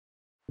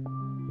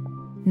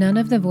None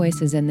of the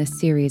voices in this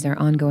series are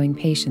ongoing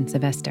patients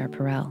of Esther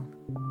Perel.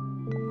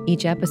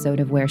 Each episode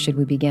of Where Should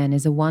We Begin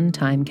is a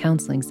one-time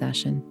counseling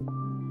session.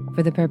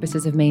 For the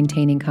purposes of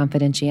maintaining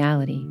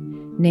confidentiality,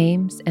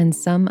 names and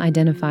some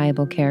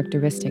identifiable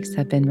characteristics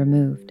have been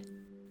removed,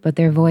 but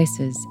their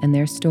voices and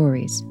their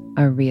stories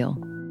are real.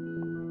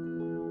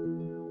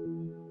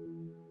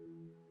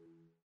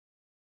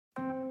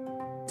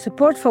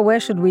 Support for Where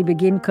Should We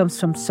Begin comes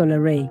from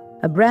Solaray,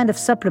 a brand of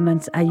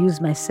supplements I use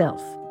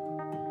myself.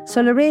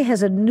 Solaray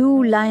has a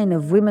new line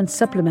of women's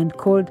supplement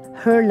called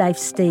Her Life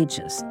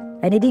Stages,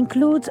 and it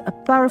includes a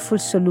powerful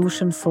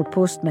solution for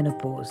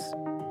postmenopause.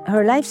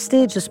 Her Life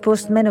Stages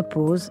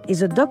Postmenopause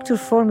is a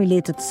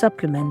doctor-formulated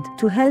supplement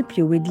to help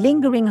you with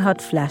lingering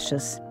hot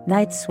flashes,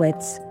 night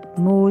sweats,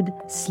 mood,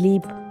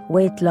 sleep,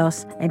 weight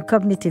loss, and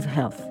cognitive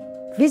health.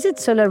 Visit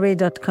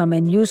Solaray.com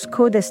and use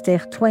code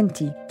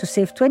ESTER20 to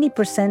save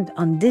 20%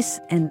 on this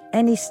and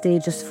any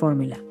Stages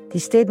formula.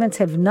 These statements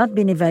have not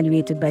been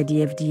evaluated by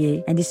the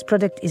FDA, and this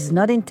product is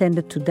not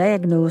intended to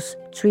diagnose,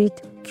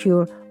 treat,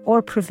 cure,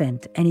 or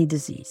prevent any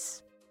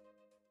disease.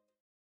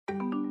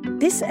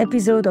 This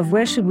episode of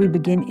Where Should We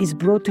Begin is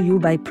brought to you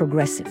by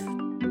Progressive.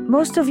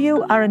 Most of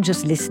you aren't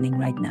just listening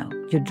right now.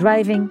 You're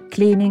driving,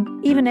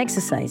 cleaning, even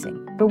exercising.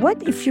 But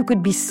what if you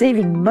could be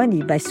saving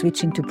money by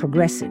switching to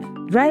Progressive?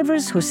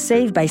 Drivers who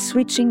save by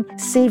switching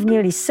save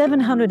nearly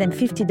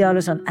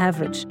 $750 on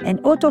average, and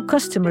auto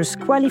customers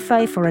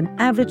qualify for an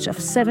average of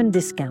 7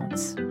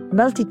 discounts.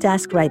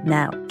 Multitask right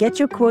now. Get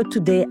your quote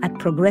today at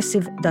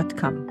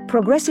Progressive.com.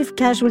 Progressive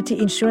Casualty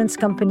Insurance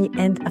Company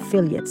and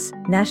Affiliates.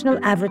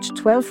 National average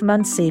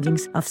 12-month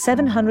savings of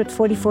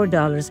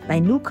 $744 by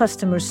new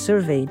customers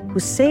surveyed who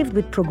saved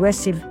with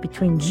Progressive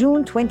between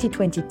June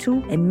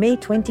 2022 and May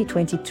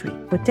 2023.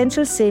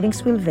 Potential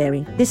savings will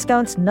vary.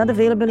 Discounts not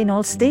available in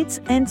all states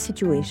and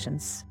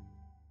situations.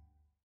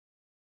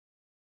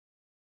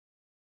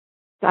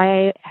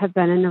 I have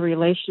been in a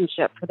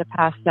relationship for the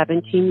past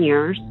 17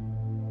 years.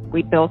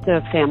 We built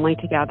a family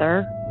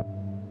together.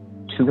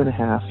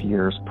 2.5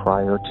 years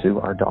prior to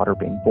our daughter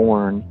being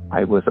born,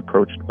 I was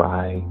approached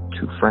by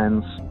 2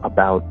 friends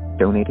about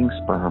donating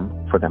sperm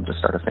for them to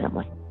start a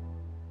family.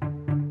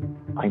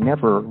 I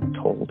never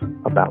told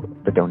about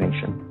the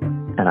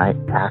donation, and I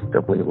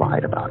actively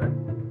lied about it.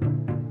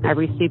 I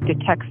received a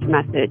text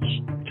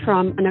message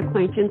from an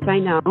acquaintance I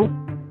know.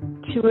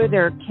 2 of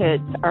their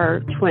kids are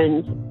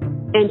twins,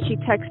 and she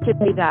texted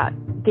me that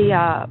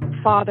the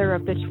father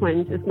of the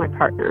twins is my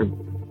partner.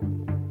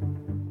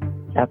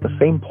 At the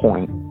same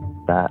point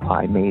that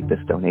I made this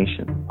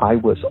donation, I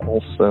was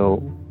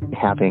also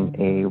having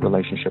a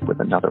relationship with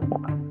another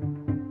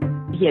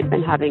woman. He had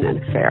been having an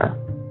affair.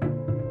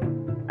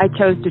 I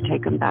chose to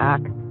take him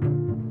back.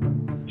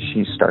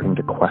 She's starting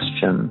to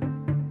question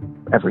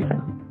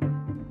everything.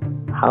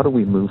 How do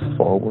we move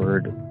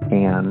forward,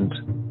 and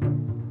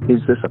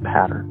is this a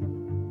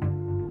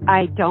pattern?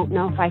 I don't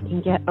know if I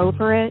can get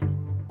over it,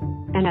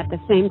 and at the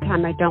same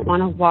time, I don't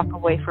want to walk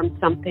away from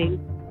something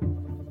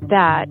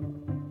that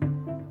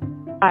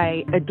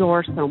I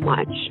adore so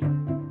much.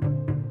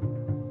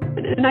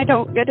 And I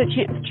don't get a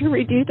chance to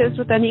redo this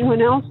with anyone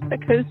else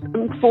because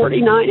I'm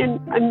 49 and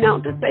I'm now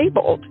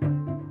disabled.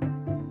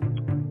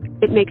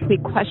 It makes me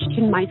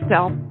question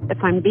myself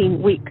if I'm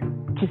being weak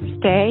to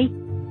stay.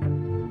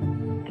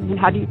 And then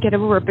how do you get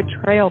over a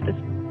betrayal this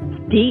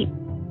deep?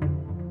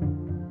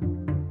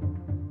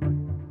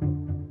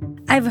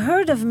 I've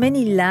heard of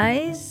many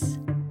lies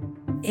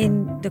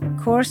in the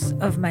course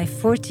of my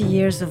 40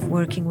 years of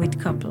working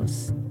with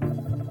couples.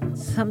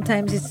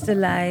 Sometimes it's the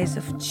lies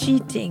of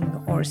cheating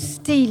or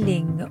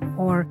stealing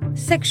or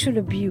sexual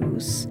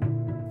abuse.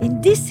 In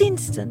this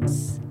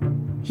instance,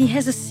 he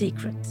has a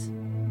secret.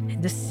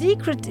 And the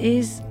secret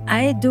is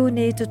I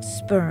donated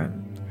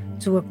sperm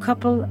to a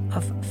couple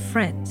of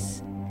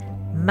friends.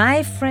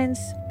 My friends,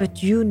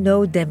 but you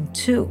know them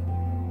too.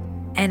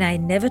 And I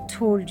never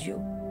told you.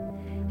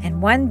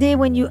 And one day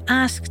when you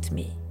asked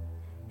me,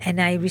 and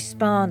I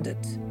responded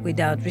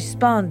without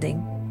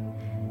responding,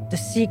 the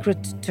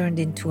secret turned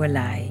into a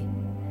lie.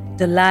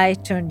 The lie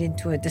turned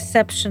into a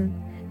deception.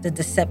 The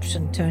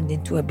deception turned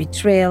into a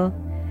betrayal.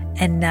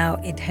 And now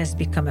it has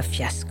become a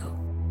fiasco.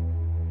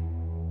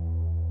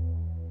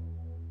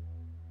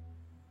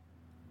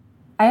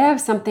 I have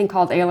something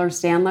called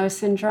Ehlers-Danlos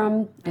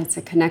syndrome. It's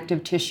a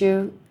connective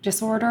tissue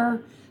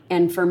disorder.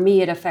 And for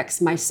me, it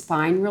affects my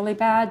spine really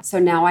bad. So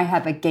now I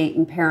have a gait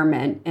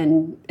impairment,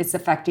 and it's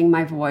affecting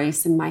my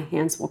voice, and my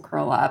hands will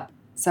curl up.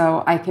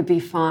 So I could be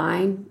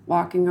fine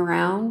walking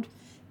around,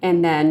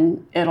 and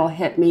then it'll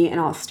hit me, and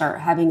I'll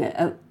start having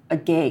a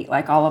gait.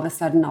 Like all of a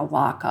sudden, I'll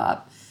lock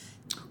up.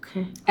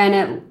 Okay.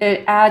 And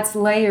it adds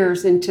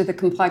layers into the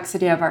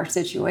complexity of our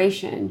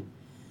situation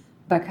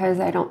because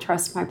I don't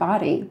trust my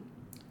body.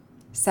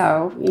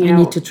 So, I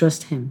need to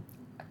trust him.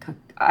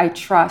 I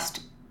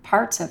trust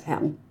parts of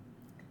him.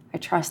 I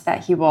trust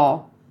that he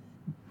will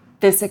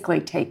physically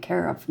take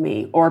care of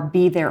me or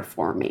be there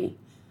for me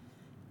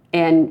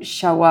and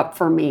show up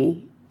for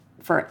me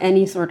for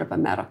any sort of a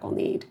medical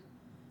need.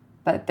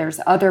 But there's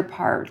other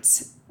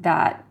parts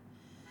that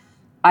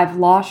I've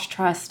lost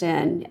trust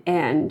in,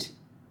 and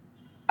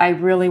I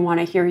really want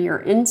to hear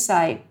your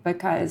insight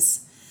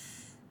because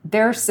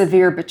they're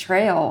severe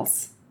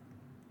betrayals,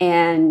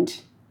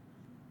 and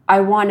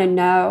I want to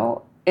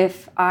know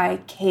if I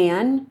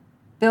can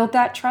build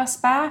that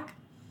trust back.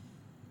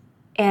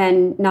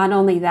 And not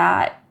only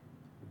that,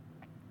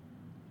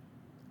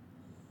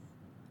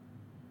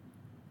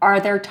 are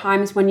there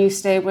times when you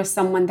stay with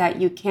someone that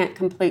you can't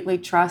completely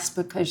trust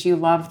because you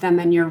love them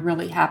and you're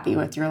really happy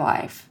with your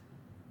life?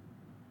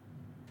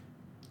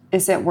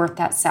 Is it worth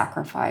that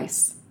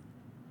sacrifice?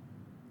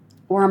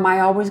 Or am I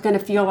always going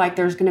to feel like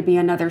there's going to be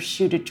another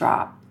shoe to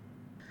drop?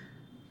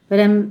 But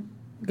I'm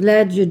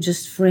glad you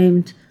just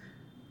framed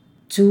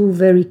two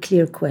very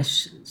clear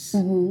questions.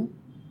 Mm-hmm.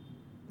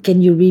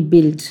 Can you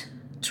rebuild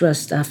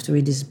trust after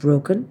it is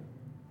broken?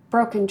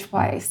 Broken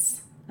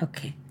twice.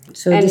 Okay.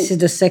 So this is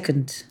the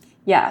second.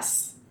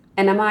 Yes.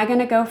 And am I going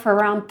to go for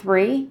round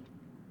 3?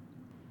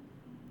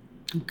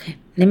 Okay.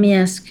 Let me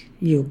ask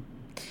you.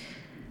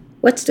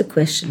 What's the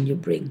question you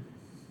bring?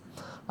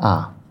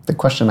 The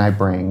question I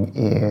bring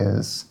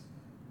is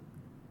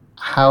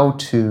how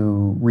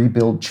to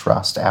rebuild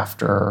trust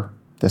after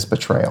this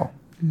betrayal,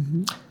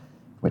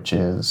 which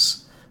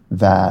is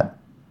that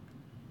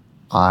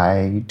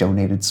I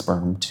donated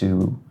sperm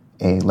to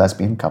a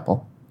lesbian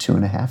couple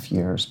 2.5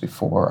 years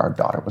before our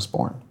daughter was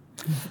born.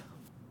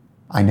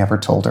 I never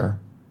told her.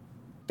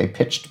 They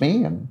pitched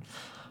me and,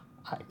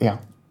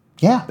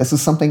 this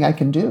is something I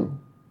can do.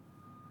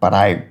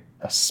 But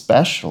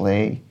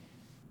especially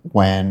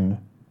when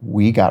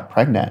we got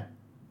pregnant,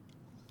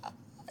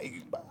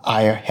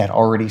 I had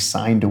already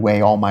signed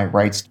away all my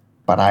rights,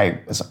 but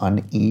I was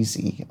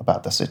uneasy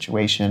about the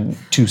situation,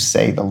 to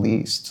say the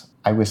least.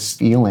 I was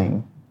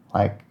feeling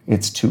like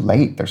it's too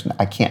late.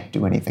 I can't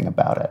do anything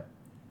about it.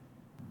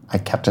 I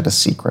kept it a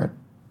secret.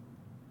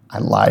 I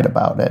lied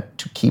about it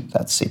to keep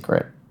that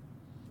secret.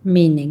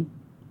 Meaning?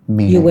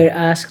 You were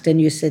asked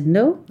and you said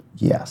no?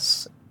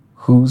 Yes.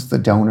 Who's the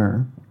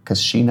donor? Because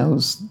she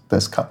knows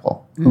this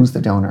couple. Who's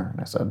the donor?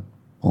 And I said,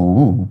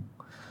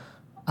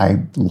 I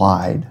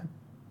lied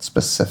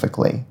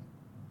specifically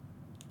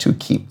to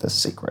keep this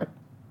secret.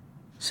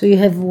 So you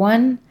have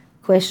one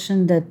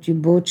question that you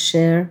both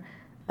share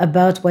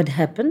about what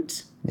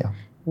happened,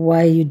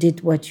 why you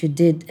did what you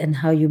did and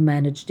how you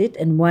managed it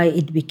and why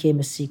it became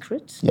a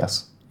secret.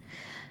 Yes.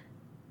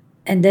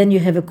 And then you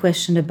have a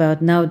question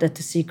about now that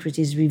the secret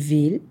is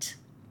revealed,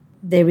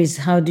 there is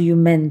how do you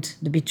mend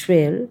the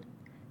betrayal,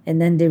 and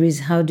then there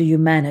is how do you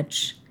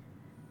manage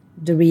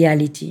the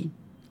reality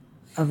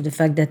of the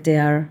fact that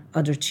there are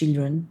other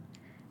children.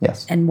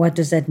 Yes. And what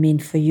does that mean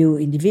for you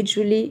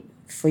individually,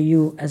 for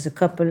you as a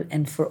couple,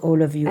 and for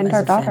all of you and as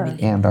our a daughter.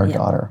 family? And our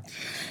daughter.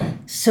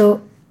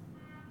 So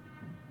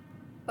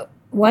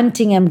one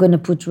thing I'm going to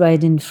put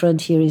right in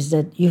front here is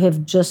that you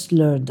have just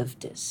learned of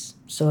this.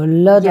 So a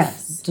lot of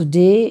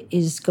today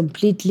is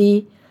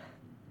completely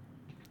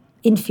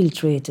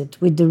infiltrated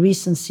with the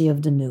recency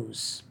of the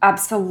news.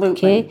 Absolutely.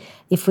 Okay?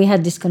 If we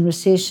had this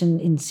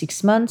conversation in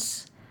 6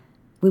 months,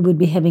 we would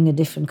be having a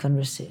different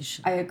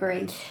conversation. I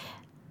agree.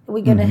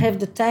 We're going to have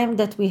the time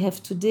that we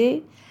have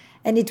today,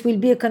 and it will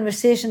be a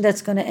conversation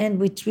that's going to end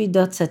with 3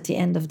 dots at the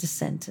end of the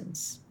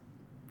sentence.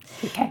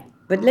 Okay.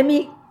 But let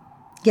me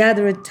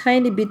gather a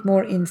tiny bit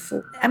more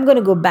info. I'm going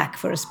to go back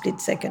for a split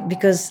second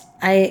because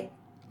I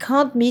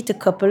can't meet a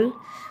couple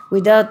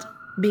without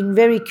being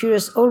very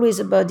curious always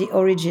about the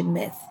origin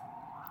myth,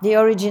 the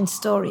origin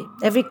story.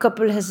 Every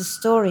couple has a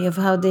story of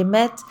how they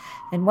met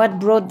and what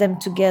brought them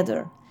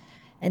together.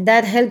 And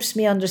that helps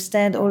me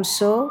understand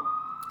also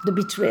the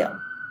betrayal.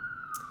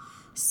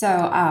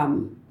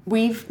 So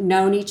we've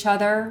known each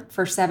other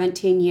for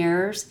 17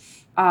 years.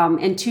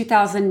 In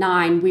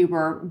 2009, we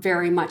were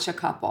very much a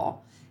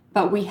couple.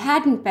 But we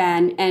hadn't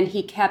been, and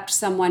he kept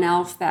someone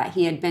else that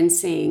he had been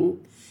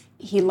seeing.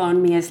 He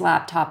loaned me his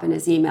laptop and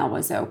his email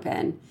was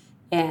open.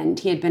 And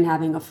he had been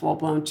having a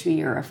full-blown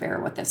 2-year affair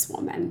with this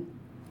woman.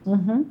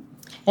 Mm-hmm.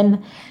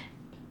 And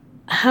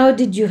how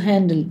did you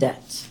handle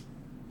that?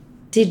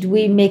 Did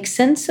we make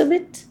sense of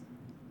it?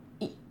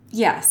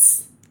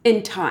 Yes,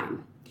 in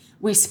time.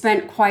 We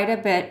spent quite a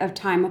bit of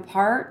time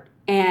apart,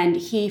 and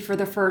he, for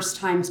the first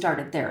time,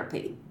 started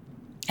therapy.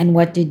 And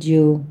what did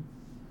you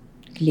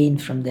glean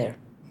from there?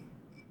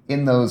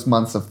 In those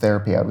months of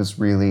therapy, I was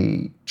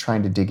really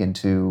trying to dig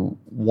into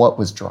what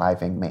was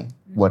driving me.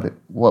 What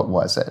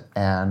was it?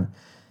 And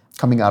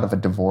coming out of a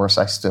divorce,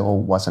 I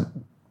still wasn't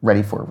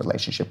ready for a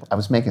relationship. I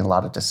was making a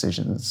lot of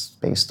decisions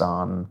based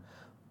on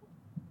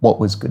what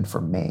was good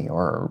for me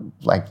or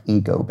like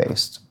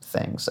ego-based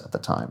things at the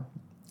time.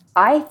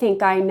 I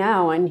think I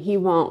know, and he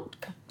won't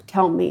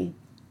tell me.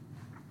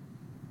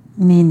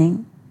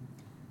 Meaning?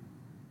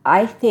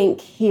 I think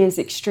he is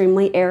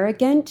extremely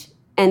arrogant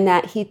and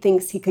that he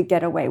thinks he could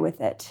get away with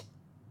it.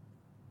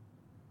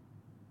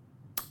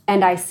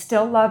 And I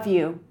still love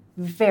you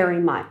very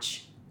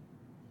much.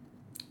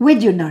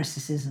 With your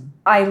narcissism.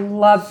 I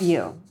love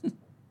you.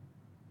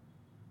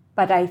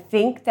 But I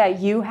think that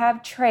you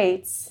have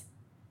traits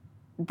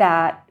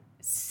that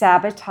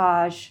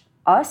sabotage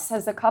us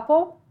as a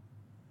couple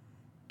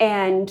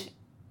And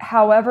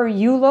however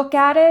you look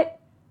at it,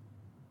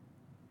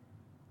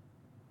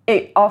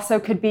 it also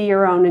could be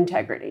your own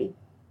integrity.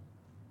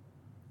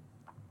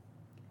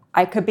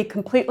 I could be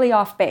completely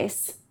off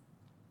base,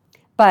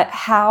 but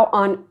how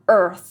on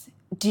earth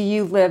do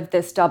you live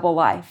this double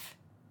life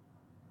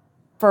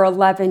for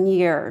 11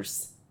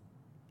 years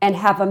and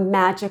have a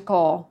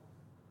magical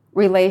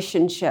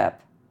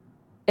relationship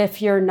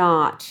if you're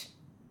not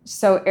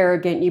so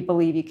arrogant you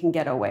believe you can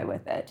get away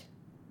with it?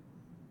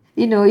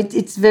 You know,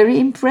 it's very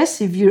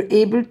impressive. You're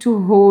able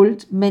to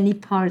hold many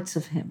parts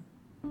of him.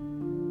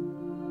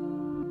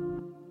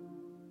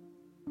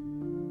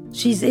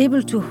 She's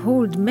able to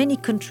hold many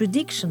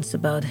contradictions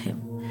about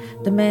him.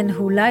 The man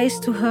who lies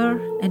to her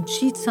and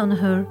cheats on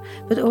her,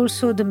 but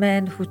also the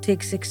man who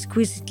takes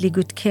exquisitely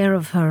good care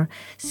of her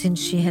since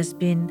she has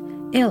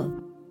been ill.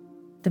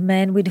 The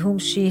man with whom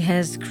she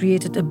has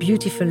created a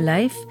beautiful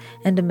life,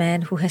 and the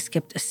man who has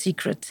kept a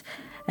secret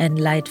and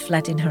lied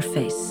flat in her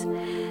face.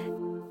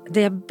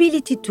 The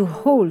ability to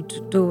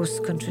hold those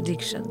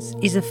contradictions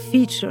is a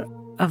feature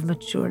of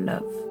mature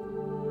love.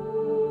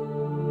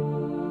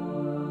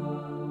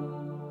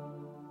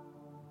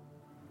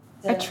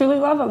 I truly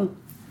love him.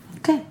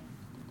 Okay,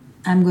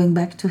 I'm going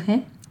back to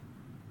him.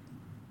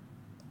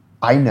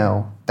 I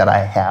know that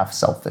I have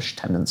selfish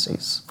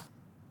tendencies.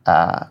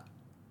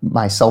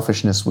 My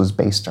selfishness was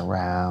based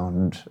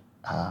around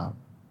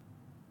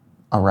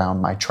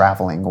my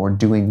traveling or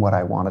doing what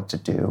I wanted to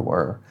do,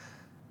 or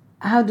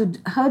How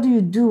do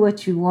you do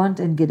what you want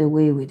and get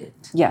away with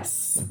it?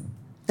 Yes.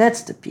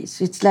 That's the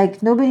piece. It's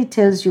like nobody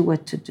tells you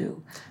what to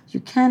do. You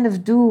kind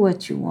of do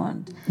what you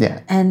want.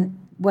 Yeah. And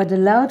what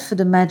allowed for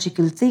the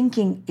magical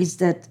thinking is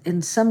that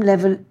in some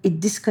level it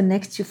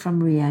disconnects you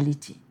from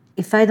reality.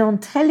 If I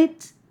don't tell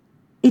it,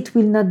 it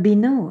will not be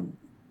known.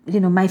 You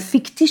know, my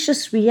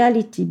fictitious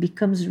reality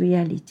becomes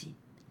reality.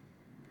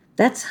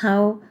 That's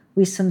how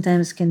we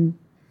sometimes can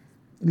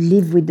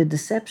live with the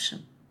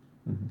deception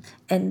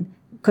and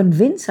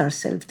convince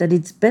ourselves that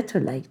it's better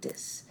like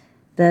this,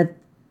 that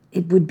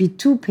it would be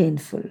too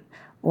painful,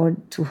 or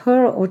to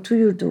her or to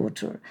your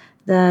daughter,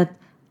 that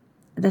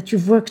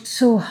you've worked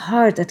so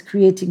hard at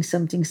creating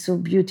something so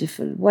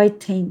beautiful. Why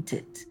taint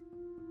it?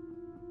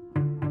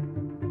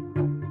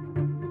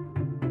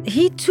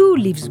 He too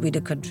lives with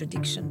a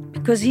contradiction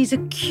because he's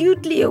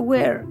acutely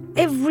aware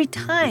every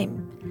time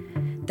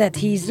that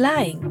he's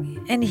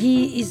lying, and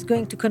he is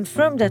going to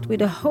confirm that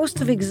with a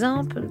host of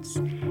examples.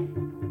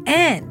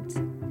 And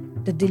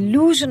the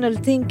delusional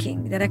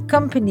thinking that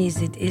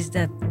accompanies it is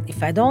that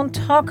if I don't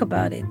talk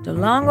about it, the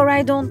longer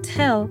I don't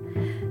tell,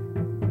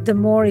 the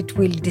more it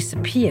will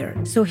disappear.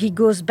 So he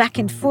goes back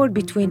and forth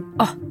between,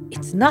 oh,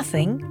 it's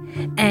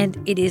nothing, and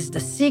it is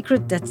the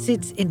secret that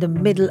sits in the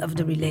middle of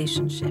the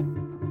relationship.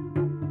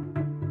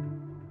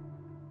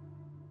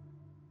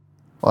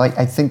 Well,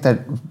 I think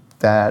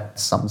that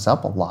sums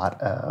up a lot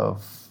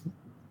of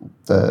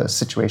the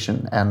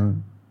situation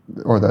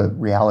or the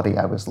reality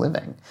I was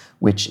living,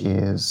 which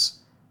is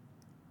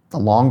the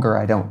longer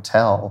I don't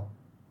tell,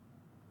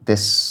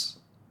 this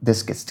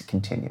gets to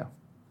continue.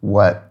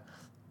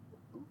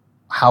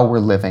 How we're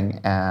living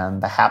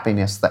and the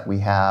happiness that we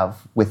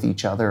have with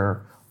each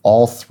other,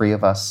 all three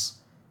of us,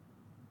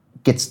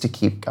 gets to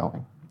keep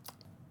going.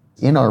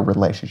 In our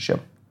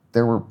relationship,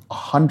 there were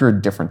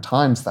 100 different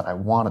times that I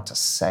wanted to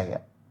say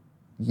it.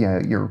 You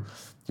know,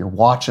 you're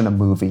watching a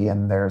movie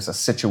and there's a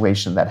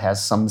situation that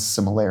has some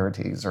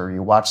similarities, or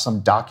you watch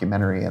some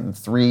documentary and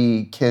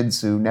 3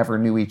 kids who never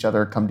knew each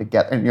other come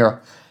together,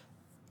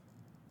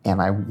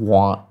 and I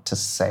want to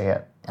say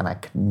it, and I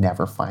could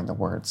never find the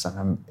words,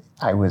 and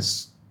I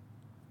was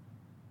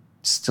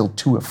still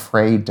too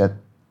afraid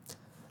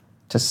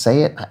to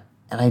say it,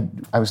 and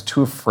I was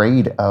too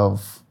afraid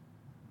of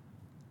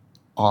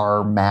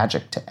our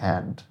magic to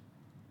end.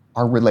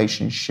 Our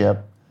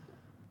relationship,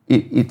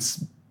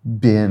 it's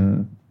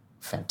been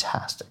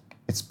fantastic.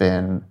 It's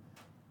been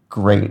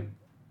great.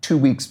 2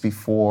 weeks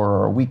before,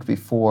 or a week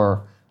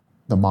before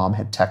the mom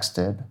had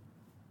texted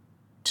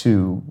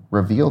to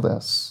reveal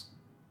this,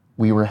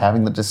 we were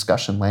having the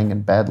discussion laying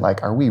in bed,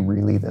 like, are we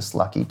really this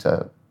lucky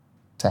to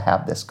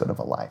have this good of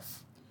a life?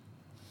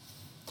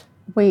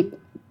 We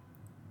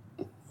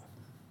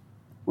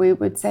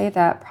would say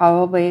that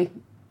probably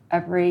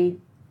every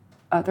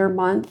other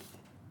month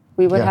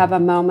we would have a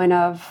moment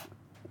of,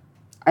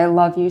 I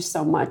love you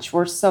so much,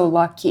 we're so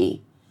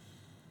lucky,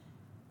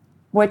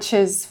 which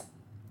is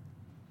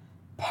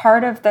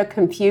part of the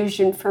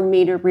confusion for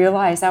me to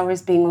realize I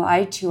was being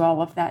lied to all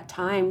of that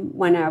time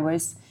when I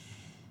was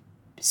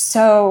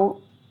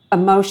so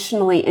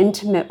emotionally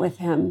intimate with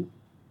him.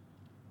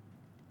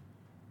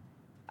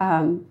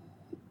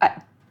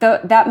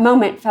 That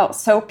moment felt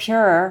so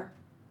pure,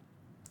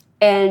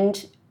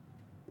 and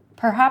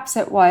perhaps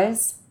it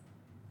was,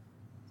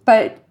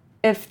 but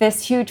if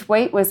this huge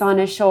weight was on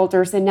his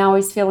shoulders and now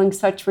he's feeling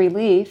such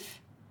relief,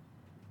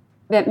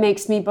 that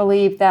makes me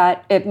believe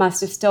that it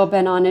must have still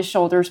been on his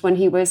shoulders when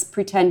he was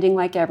pretending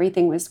like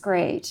everything was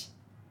great.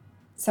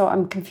 So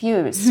I'm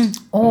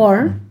confused.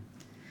 Or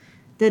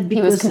That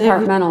he was because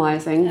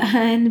compartmentalizing.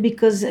 and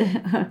because,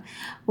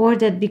 or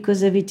that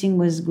because everything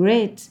was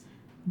great,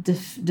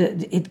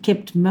 it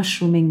kept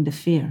mushrooming the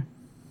fear.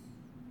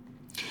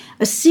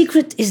 A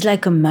secret is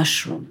like a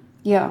mushroom.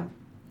 Yeah.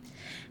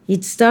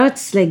 It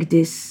starts like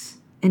this,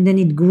 and then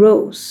it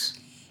grows.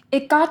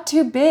 It got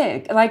too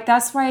big. Like,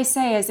 that's why I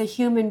say, as a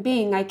human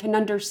being, I can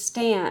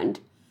understand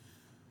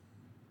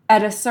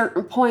at a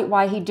certain point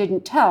why he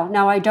didn't tell.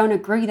 Now, I don't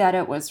agree that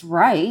it was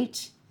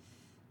right,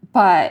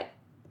 but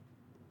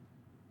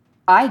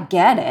I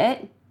get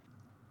it.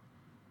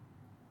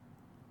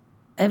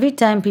 Every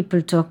time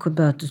people talk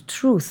about the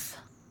truth,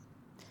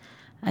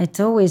 it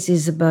always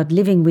is about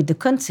living with the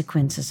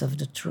consequences of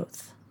the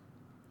truth.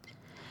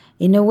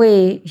 In a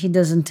way, he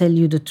doesn't tell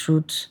you the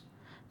truth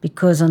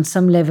because on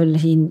some level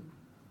he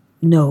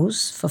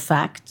knows for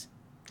fact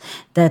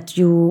that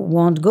you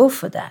won't go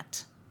for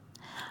that.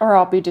 Or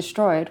I'll be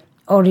destroyed.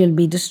 Or you'll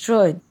be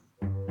destroyed.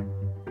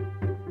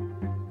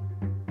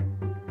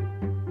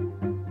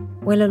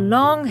 Well, a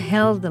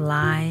long-held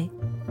lie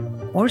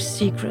or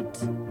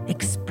secret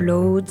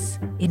explodes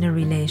in a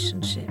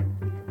relationship.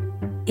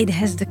 It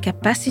has the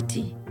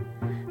capacity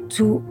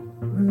to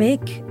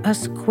make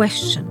us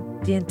question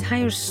the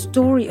entire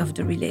story of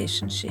the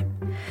relationship.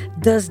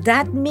 Does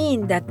that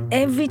mean that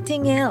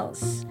everything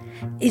else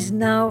is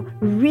now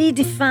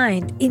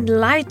redefined in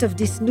light of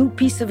this new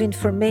piece of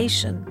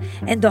information,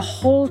 and the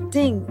whole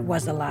thing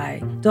was a lie?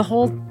 The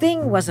whole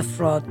thing was a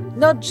fraud,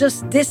 not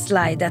just this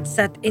lie that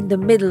sat in the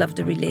middle of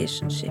the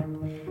relationship.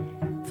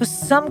 For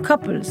some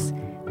couples,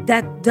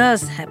 that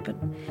does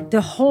happen. The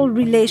whole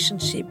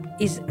relationship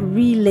is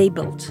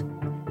relabeled.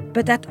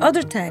 But at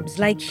other times,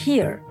 like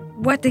here,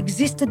 what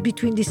existed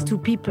between these two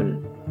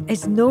people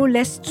is no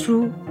less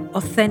true,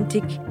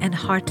 authentic, and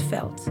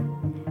heartfelt.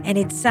 And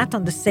it sat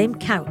on the same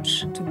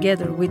couch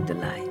together with the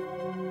lie.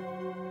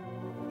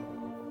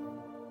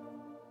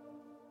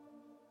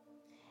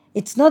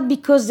 It's not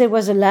because there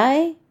was a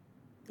lie,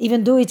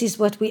 even though it is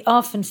what we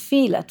often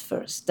feel at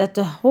first, that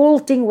the whole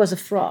thing was a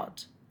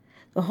fraud.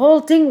 The whole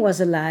thing was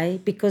a lie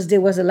because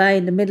there was a lie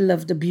in the middle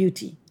of the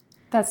beauty.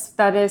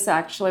 That is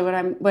actually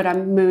what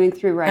I'm moving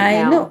through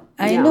right now.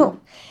 I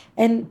know.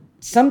 And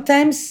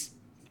sometimes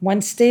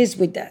one stays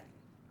with that.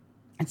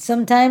 And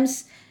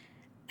sometimes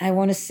I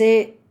want to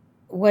say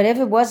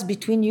whatever was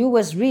between you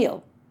was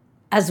real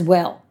as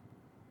well.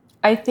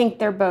 I think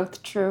they're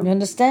both true. You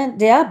understand?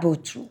 They are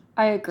both true.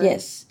 I agree.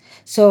 Yes.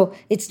 So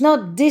it's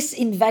not this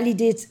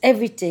invalidates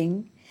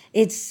everything.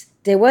 It's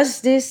there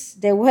was this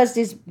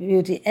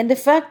beauty. And the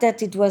fact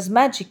that it was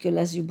magical,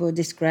 as you both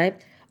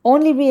described,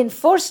 only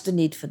reinforced the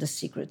need for the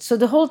secret. So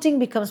the whole thing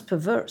becomes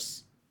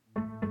perverse.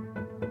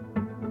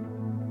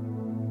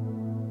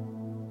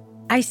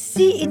 I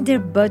see in their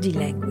body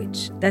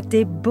language that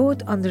they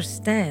both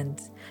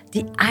understand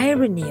the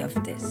irony of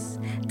this,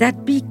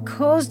 that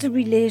because the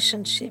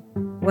relationship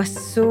was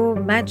so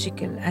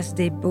magical, as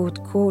they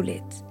both call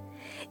it,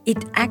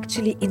 it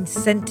actually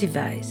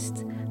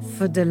incentivized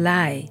for the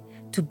lie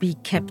to be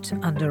kept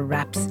under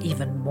wraps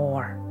even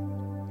more.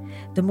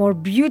 The more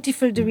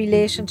beautiful the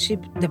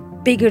relationship, the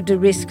bigger the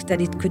risk that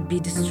it could be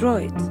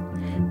destroyed.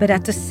 But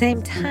at the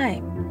same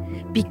time,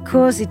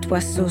 because it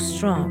was so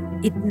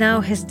strong, it now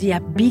has the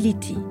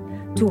ability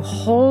to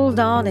hold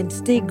on and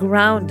stay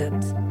grounded,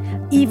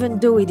 even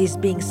though it is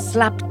being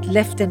slapped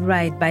left and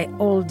right by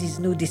all these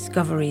new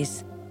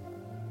discoveries.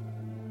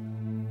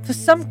 For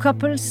some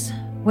couples,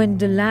 when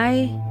the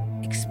lie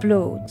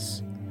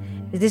explodes,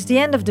 it is the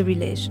end of the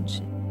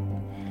relationship.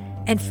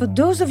 And for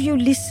those of you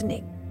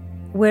listening,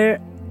 where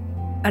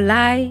a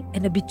lie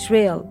and a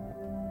betrayal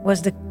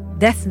was the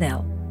death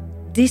knell,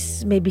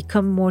 this may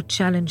become more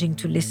challenging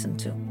to listen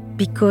to,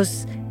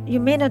 because you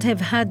may not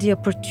have had the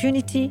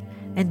opportunity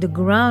and the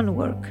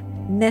groundwork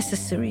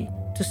necessary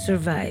to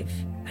survive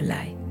a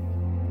lie.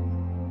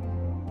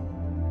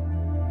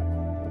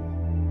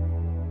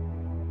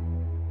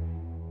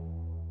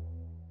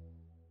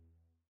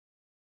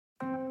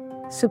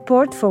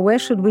 Support for Where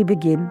Should We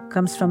Begin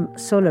comes from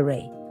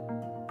Solaray.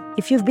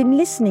 If you've been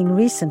listening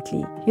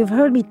recently, you've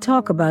heard me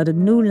talk about a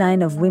new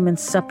line of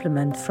women's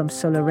supplement from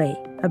Solaray,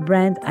 a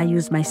brand I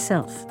use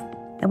myself.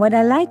 And what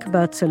I like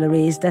about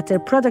Solaray is that their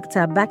products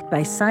are backed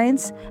by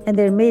science and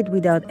they're made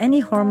without any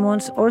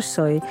hormones or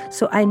soy,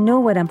 so I know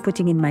what I'm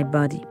putting in my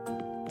body.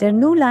 Their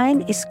new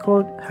line is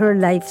called Her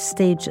Life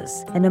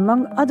Stages, and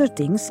among other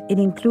things, it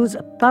includes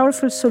a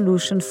powerful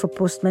solution for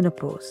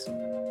postmenopause.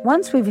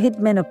 Once we've hit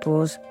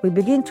menopause, we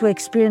begin to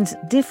experience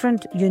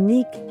different,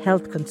 unique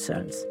health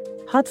concerns.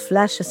 Hot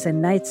flashes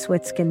and night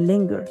sweats can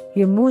linger,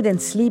 your mood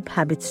and sleep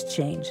habits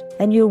change,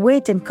 and your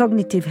weight and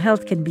cognitive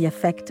health can be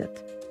affected.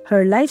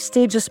 Her Life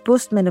Stages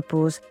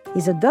Postmenopause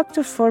is a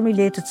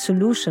doctor-formulated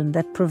solution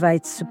that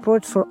provides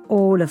support for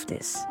all of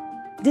this.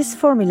 This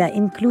formula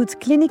includes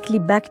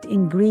clinically backed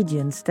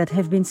ingredients that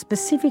have been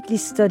specifically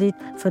studied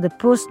for the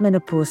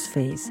postmenopause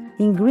phase,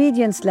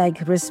 ingredients like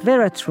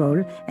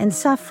resveratrol and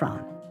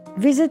saffron.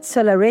 Visit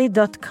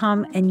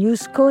solaray.com and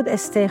use code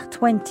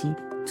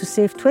Esther20 to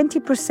save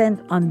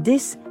 20% on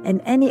this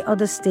and any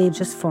other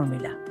Stages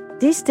formula.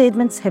 These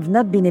statements have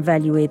not been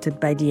evaluated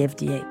by the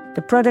FDA.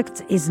 The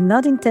product is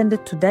not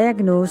intended to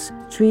diagnose,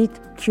 treat,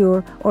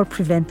 cure, or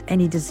prevent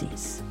any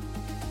disease.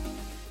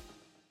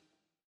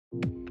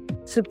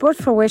 Support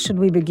for Where Should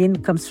We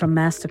Begin comes from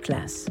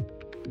Masterclass.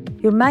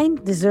 Your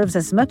mind deserves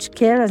as much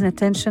care and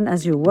attention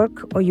as your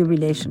work or your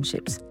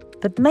relationships.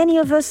 But many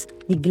of us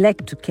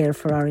neglect to care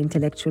for our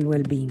intellectual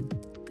well-being.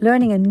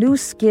 Learning a new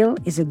skill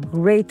is a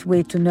great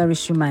way to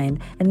nourish your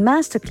mind, and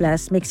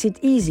Masterclass makes it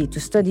easy to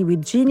study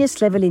with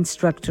genius-level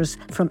instructors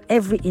from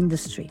every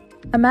industry.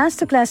 A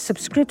Masterclass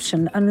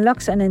subscription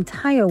unlocks an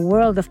entire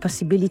world of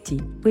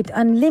possibility with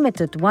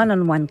unlimited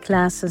one-on-one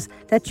classes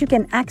that you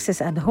can access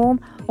at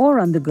home or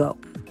on the go.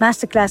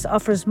 Masterclass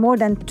offers more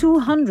than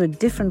 200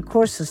 different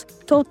courses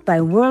taught by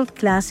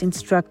world-class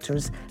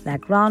instructors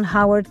like Ron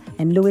Howard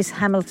and Lewis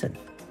Hamilton.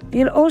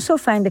 You'll also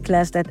find a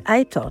class that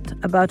I taught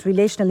about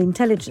relational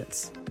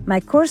intelligence. My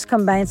course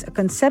combines a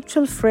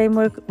conceptual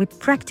framework with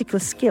practical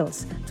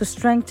skills to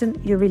strengthen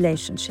your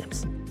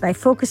relationships by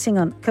focusing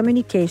on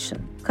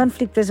communication,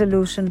 conflict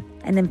resolution,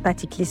 and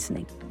empathic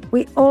listening.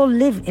 We all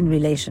live in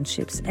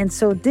relationships, and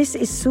so this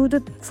is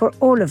suited for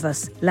all of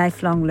us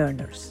lifelong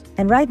learners.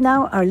 And right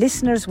now, our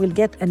listeners will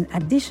get an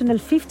additional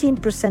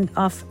 15%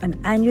 off an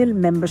annual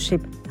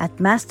membership at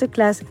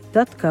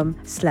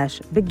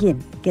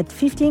masterclass.com/begin. Get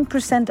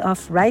 15%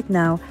 off right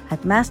now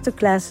at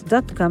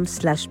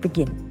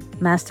masterclass.com/begin.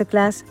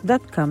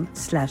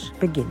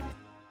 masterclass.com/begin.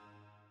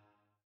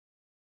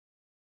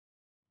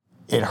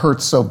 It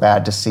hurts so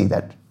bad to see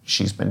that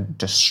she's been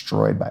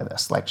destroyed by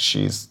this. Like,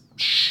 she's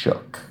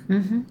shook.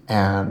 Mm-hmm.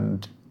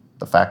 And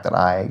the fact that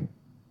I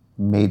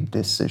made the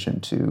decision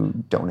to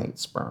donate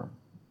sperm,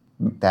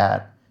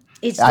 that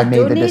it's I the made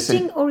donating, the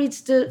decision, or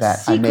it's the that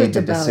secret I made the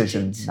about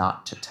decision it?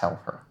 not to tell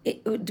her.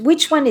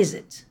 Which one is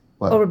it?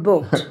 Well, or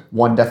both?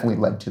 One definitely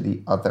led to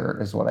the other,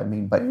 is what I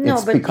mean. But No,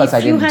 it's but because if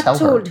I didn't you had tell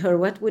told her. her,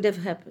 what would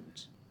have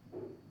happened?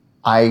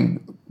 I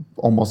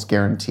almost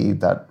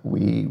guaranteed that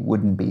we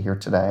wouldn't be here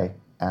today,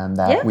 and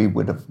that we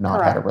would have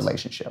not had a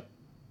relationship.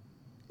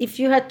 If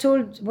you had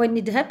told when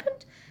it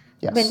happened?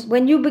 Yes.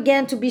 When you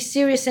began to be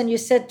serious and you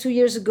said 2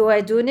 years ago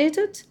I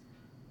donated?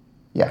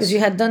 Yes. Because you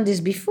had done this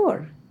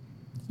before.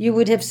 You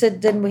would have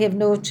said then we have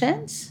no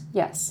chance?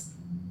 Yes.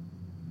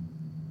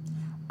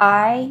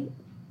 I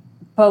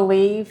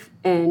believe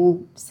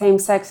in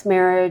same-sex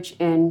marriage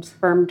and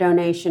sperm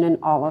donation and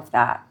all of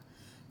that.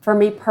 For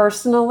me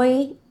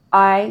personally,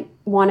 I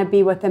want to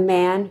be with a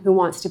man who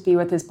wants to be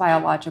with his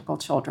biological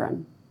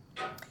children.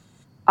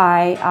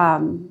 I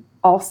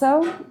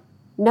also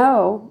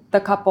know the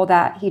couple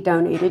that he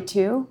donated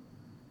to,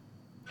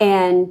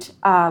 and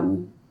I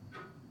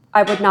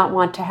would not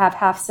want to have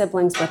half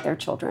siblings with their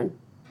children.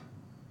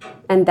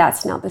 And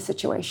that's now the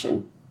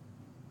situation.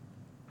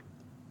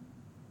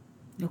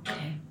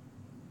 Okay.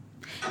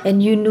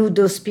 And you knew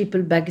those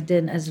people back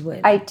then as well?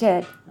 I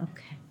did.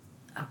 Okay.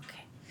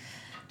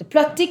 The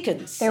plot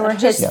thickens. They were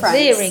just his friends.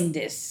 clearing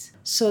this.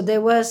 So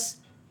there was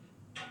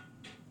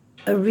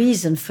a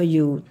reason for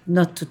you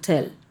not to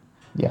tell.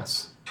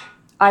 Yes.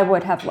 I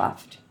would have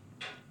left.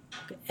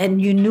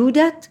 And you knew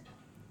that?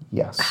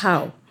 Yes.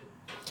 How?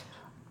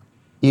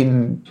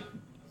 In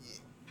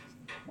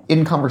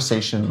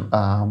conversation,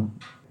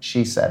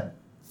 she said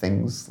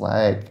things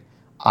like,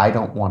 I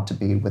don't want to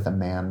be with a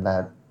man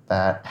that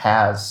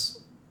has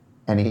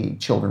any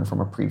children from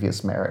a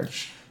previous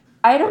marriage.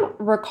 I don't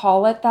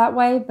recall it that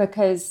way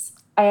because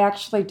I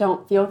actually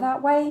don't feel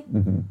that way.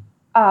 Mm-hmm.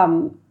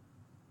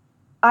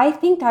 I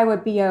think I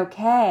would be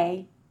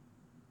okay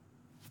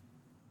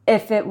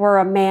if it were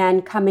a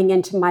man coming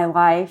into my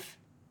life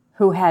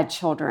who had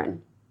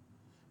children.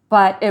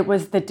 But it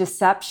was the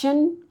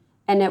deception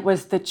and it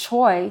was the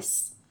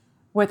choice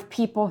with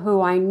people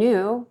who I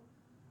knew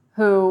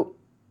who,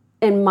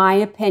 in my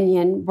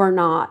opinion, were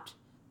not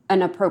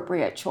an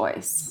appropriate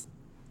choice.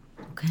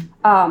 Okay.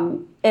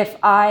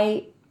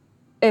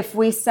 If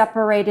we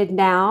separated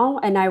now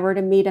and I were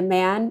to meet a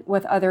man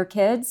with other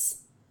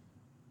kids,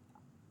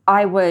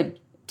 I would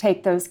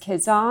take those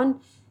kids on.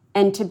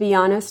 And to be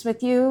honest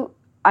with you,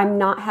 I'm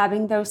not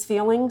having those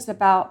feelings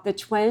about the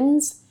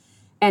twins.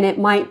 And it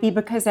might be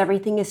because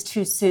everything is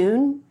too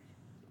soon.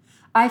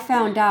 I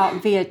found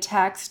out via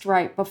text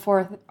right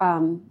before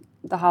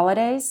the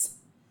holidays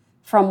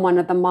from one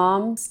of the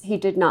moms. He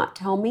did not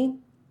tell me.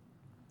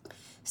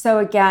 So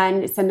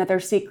again, it's another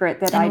secret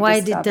that I discovered. And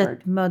why did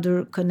that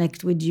mother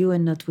connect with you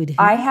and not with him?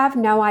 I have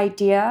no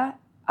idea.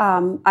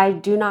 I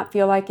do not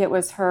feel like it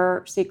was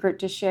her secret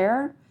to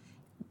share.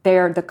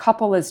 The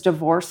couple is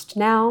divorced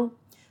now.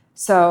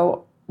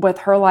 So with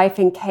her life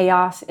in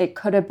chaos, it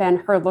could have been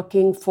her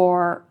looking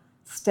for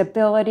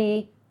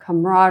stability,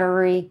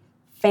 camaraderie,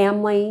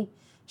 family.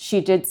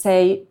 She did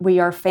say, we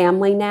are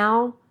family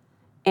now,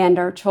 and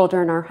our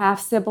children are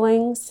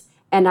half-siblings,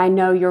 and I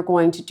know you're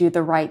going to do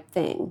the right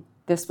thing.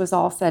 This was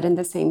all said in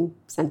the same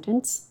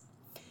sentence.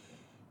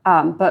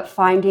 But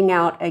finding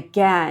out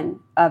again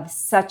of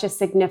such a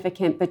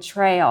significant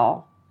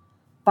betrayal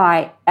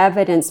by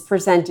evidence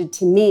presented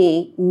to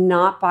me,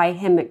 not by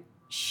him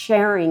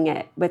sharing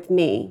it with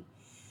me,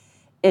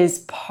 is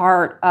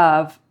part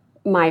of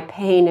my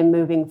pain and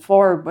moving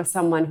forward with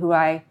someone who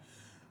I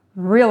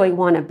really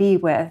want to be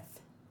with.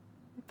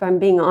 If I'm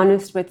being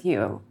honest with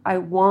you, I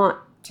want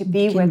to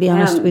be with him. Can be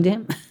honest with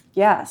him?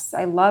 Yes,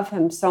 I love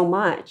him so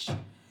much.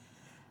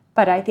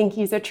 But I think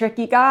he's a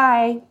tricky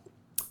guy.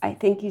 I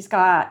think he's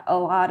got a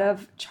lot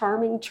of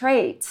charming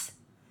traits.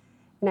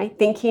 And I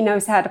think he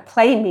knows how to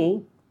play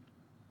me.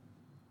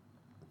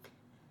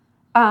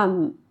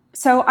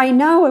 So I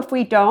know if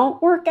we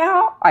don't work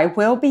out, I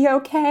will be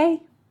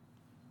okay.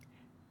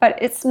 But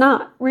it's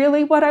not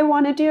really what I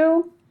want to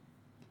do.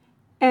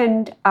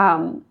 And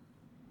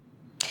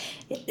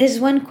there's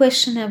one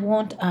question I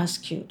won't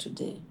ask you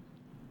today.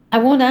 I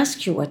won't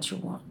ask you what you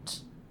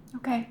want.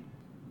 Okay.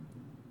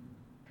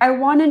 I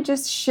want to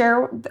just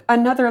share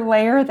another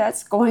layer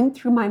that's going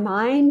through my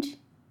mind.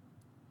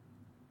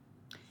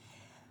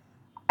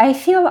 I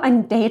feel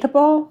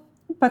undateable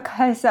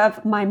because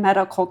of my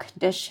medical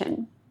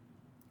condition.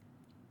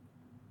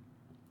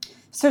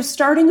 So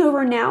starting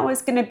over now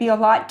is going to be a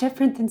lot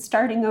different than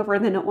starting over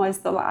than it was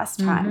the last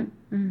time.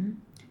 Mm-hmm.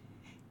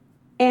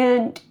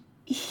 And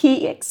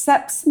he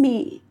accepts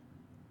me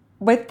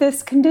with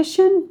this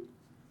condition.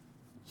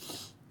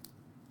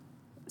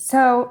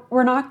 So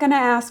we're not going to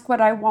ask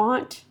what I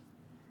want,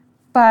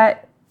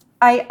 but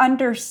I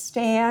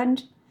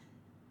understand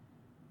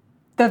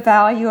the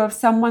value of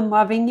someone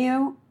loving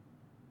you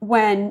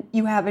when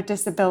you have a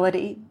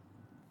disability.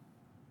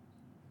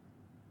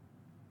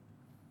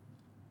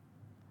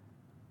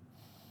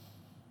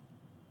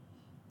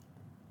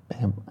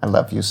 Babe, I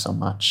love you so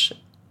much.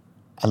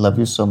 I love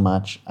you so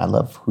much. I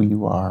love who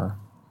you are.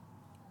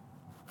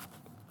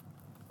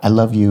 I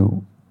love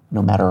you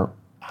no matter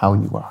how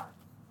you are.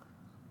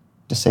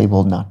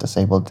 Disabled, not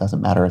disabled,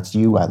 doesn't matter. It's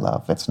you I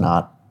love. It's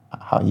not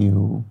how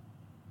you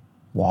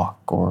walk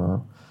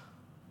or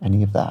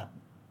any of that.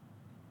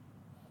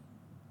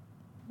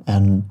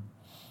 And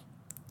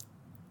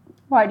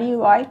why do you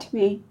lie to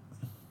me?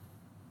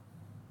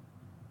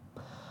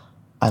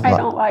 I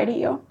don't lie to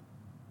you.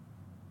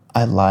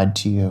 I lied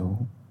to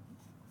you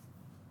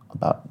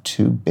about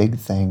two big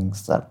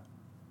things that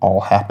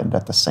all happened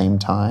at the same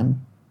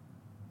time.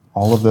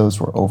 All of those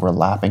were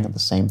overlapping at the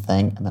same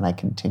thing, and then I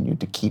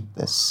continued to keep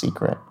this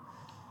secret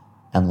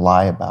and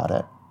lie about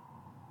it.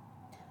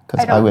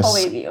 Because I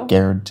was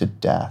scared to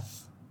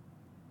death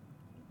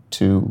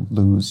to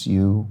lose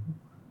you,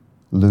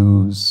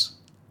 lose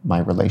my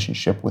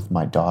relationship with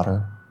my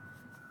daughter.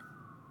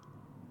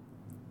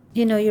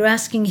 You know, you're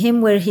asking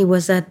him where he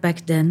was at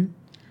back then.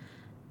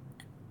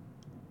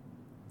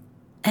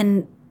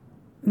 And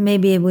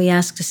maybe we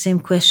ask the same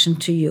question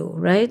to you,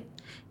 right?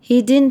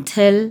 He didn't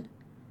tell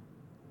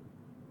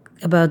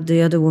about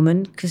the other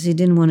woman because he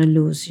didn't want to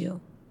lose you.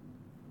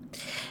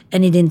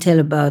 And he didn't tell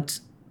about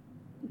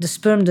the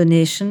sperm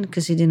donation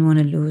because he didn't want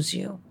to lose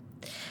you.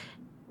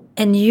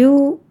 And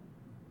you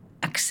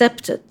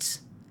accepted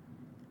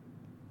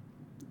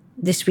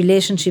this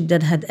relationship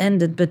that had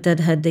ended, but that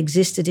had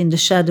existed in the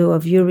shadow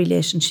of your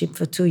relationship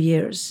for 2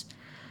 years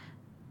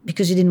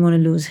because you didn't want to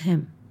lose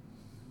him.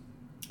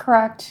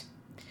 Correct.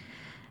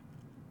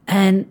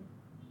 And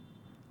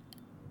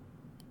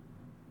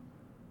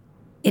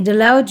it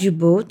allowed you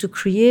both to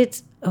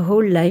create a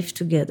whole life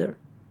together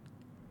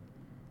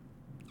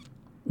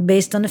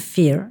based on a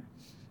fear.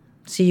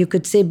 So you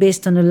could say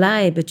based on a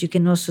lie, but you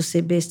can also say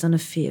based on a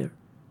fear.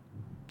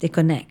 They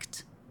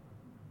connect.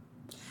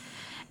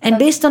 And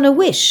based on a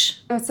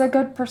wish. It's a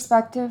good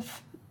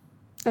perspective.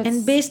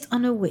 And based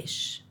on a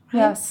wish. Right?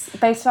 Yes,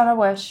 based on a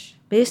wish.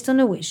 Based on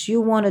a wish. You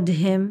wanted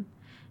him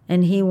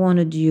and he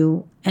wanted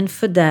you. And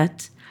for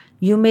that,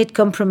 you made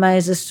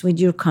compromises with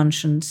your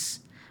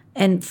conscience.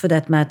 And for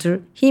that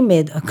matter, he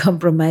made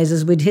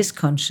compromises with his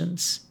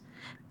conscience.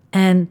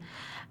 And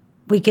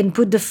we can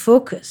put the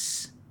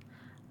focus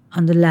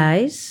on the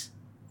lies.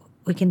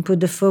 We can put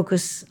the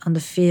focus on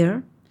the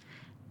fear.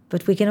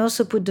 But we can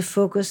also put the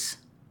focus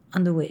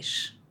on the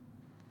wish.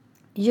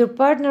 Your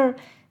partner,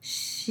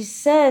 she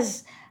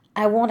says,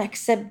 I won't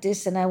accept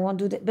this and I won't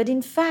do that. But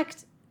in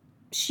fact,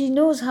 she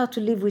knows how to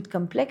live with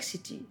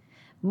complexity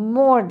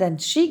more than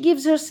she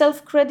gives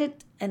herself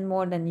credit and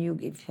more than you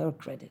give her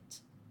credit.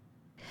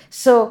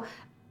 So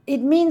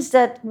it means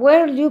that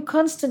where you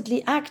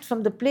constantly act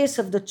from the place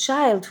of the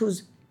child,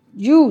 who's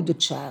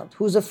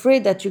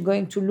afraid that you're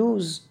going to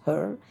lose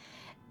her,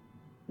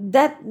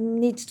 that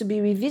needs to be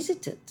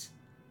revisited.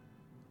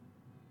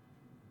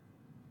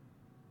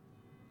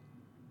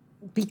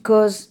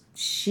 Because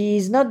she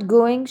didn't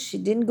go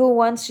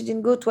once, she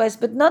didn't go twice,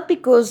 but not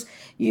because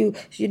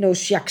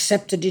she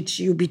accepted it,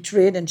 you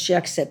betrayed and she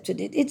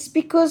accepted it. It's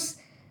because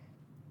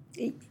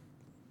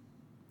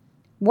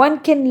one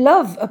can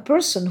love a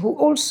person who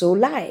also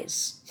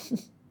lies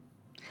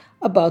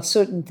about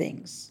certain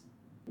things.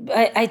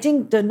 I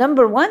think the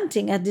number one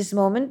thing at this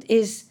moment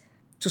is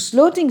to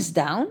slow things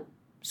down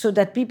so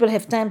that people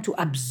have time to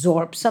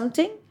absorb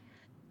something.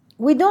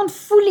 We don't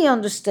fully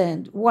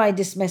understand why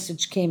this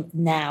message came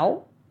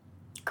now.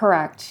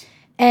 Correct.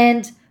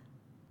 And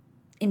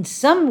in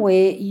some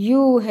way,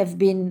 you have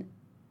been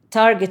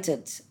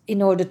targeted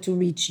in order to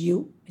reach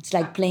you. It's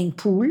like playing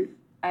pool.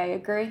 I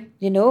agree.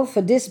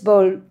 For this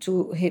ball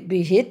to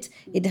be hit,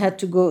 it had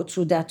to go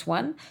through that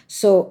one.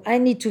 So I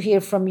need to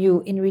hear from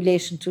you in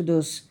relation to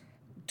those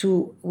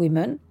two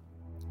women.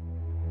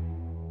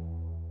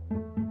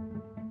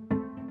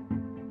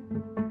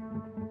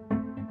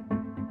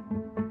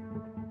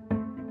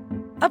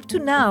 Up to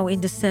now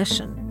in the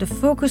session, the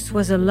focus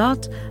was a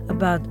lot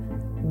about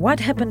what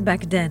happened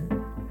back then,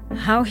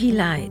 how he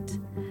lied.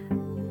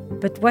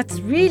 But what's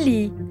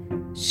really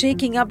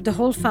shaking up the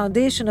whole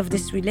foundation of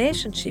this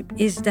relationship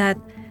is that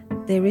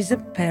there is a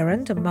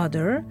parent, a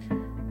mother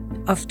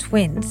of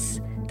twins,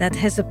 that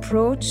has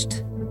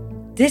approached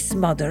this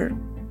mother,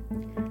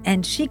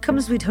 and she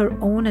comes with her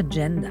own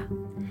agenda.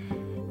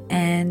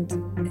 And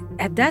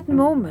at that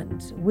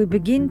moment, we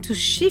begin to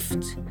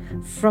shift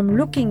from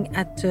looking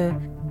at the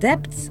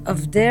depths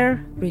of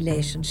their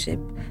relationship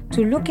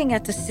to looking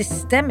at the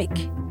systemic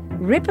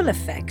ripple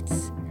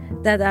effects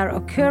that are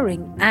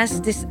occurring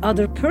as this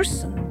other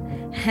person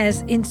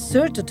has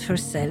inserted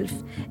herself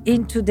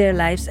into their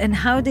lives and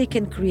how they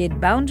can create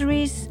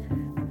boundaries,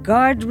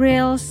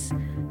 guardrails,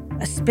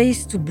 a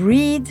space to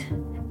breathe,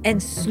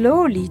 and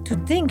slowly to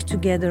think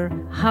together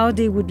how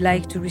they would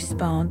like to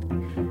respond.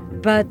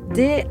 But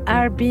they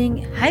are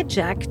being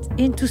hijacked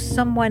into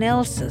someone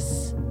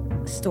else's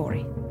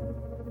story.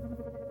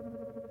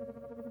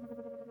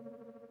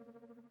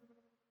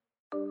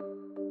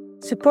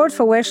 Support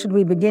for Where Should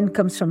We Begin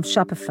comes from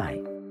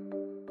Shopify.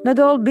 Not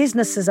all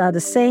businesses are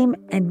the same,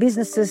 and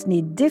businesses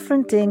need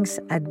different things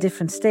at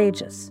different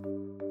stages.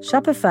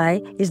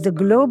 Shopify is the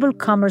global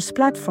commerce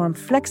platform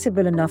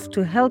flexible enough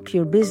to help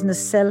your business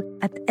sell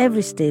at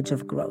every stage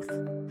of growth.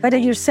 Whether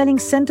you're selling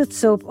scented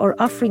soap or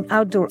offering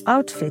outdoor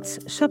outfits,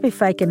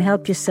 Shopify can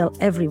help you sell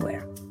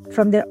everywhere.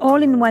 From their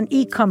all-in-one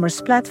e-commerce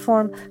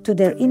platform to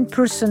their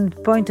in-person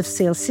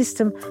point-of-sale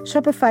system,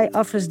 Shopify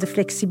offers the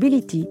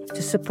flexibility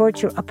to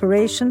support your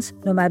operations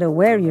no matter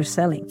where you're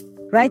selling.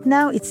 Right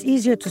now, it's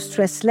easier to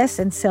stress less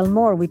and sell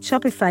more with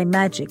Shopify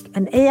Magic,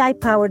 an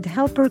AI-powered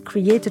helper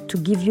created to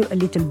give you a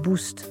little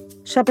boost.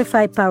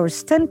 Shopify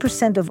powers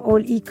 10% of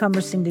all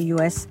e-commerce in the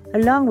US,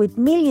 along with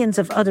millions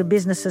of other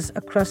businesses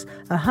across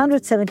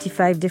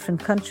 175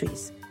 different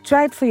countries.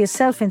 Try it for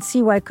yourself and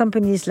see why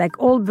companies like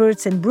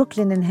Allbirds and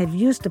Brooklinen have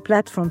used the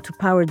platform to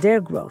power their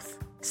growth.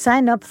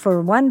 Sign up for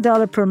a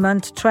 $1 per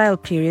month trial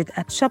period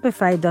at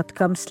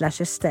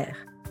shopify.com/Esther.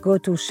 Go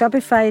to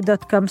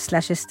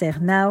shopify.com/Esther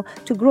now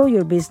to grow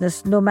your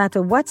business no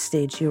matter what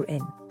stage you're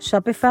in.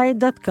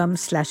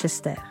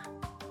 Shopify.com/Esther.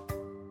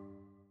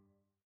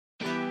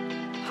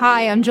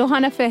 Hi, I'm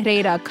Johanna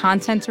Ferreira,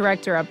 Content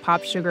Director at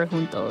Pop Sugar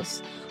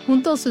Juntos.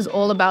 Juntos is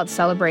all about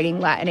celebrating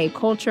Latin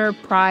culture,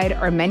 pride,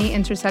 our many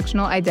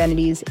intersectional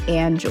identities,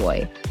 and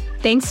joy.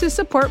 Thanks to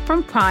support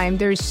from Prime,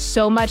 there's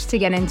so much to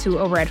get into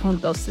over at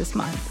Juntos this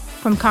month.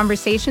 From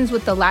conversations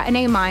with the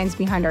Latin minds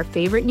behind our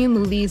favorite new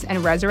movies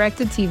and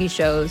resurrected TV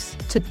shows,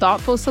 to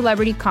thoughtful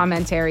celebrity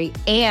commentary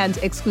and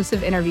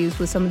exclusive interviews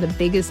with some of the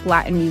biggest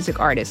Latin music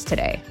artists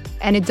today.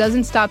 And it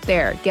doesn't stop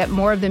there. Get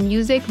more of the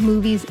music,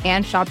 movies,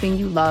 and shopping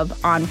you love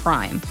on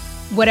Prime.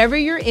 Whatever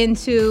you're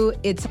into,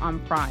 it's on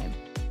Prime.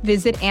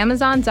 Visit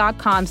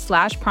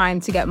Amazon.com/Prime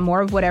to get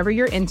more of whatever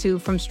you're into,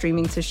 from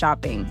streaming to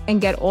shopping.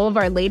 And get all of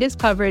our latest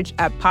coverage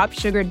at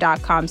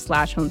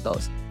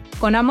popsugar.com/Juntos.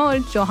 Con amor,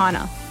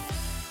 Johanna.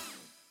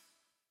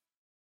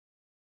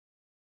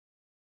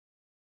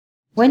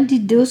 When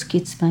did those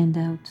kids find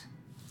out?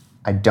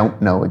 I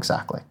don't know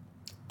exactly.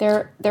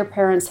 Their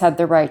parents had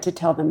the right to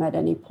tell them at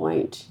any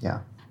point.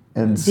 Yeah.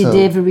 And Did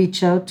they ever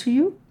reach out to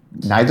you?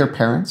 Neither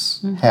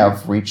parents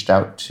have reached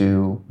out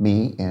to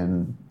me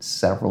in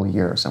several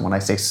years. And when I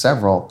say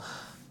several,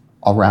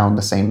 around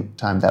the same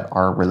time that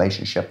our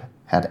relationship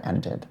had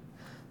ended.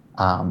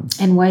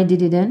 And why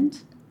did it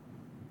end?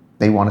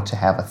 They wanted to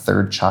have a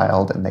third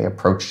child, and they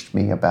approached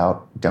me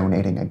about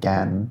donating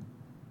again.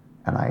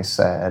 And I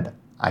said,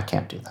 I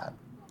can't do that.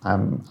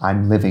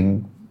 I'm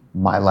living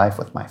my life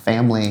with my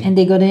family. And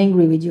they got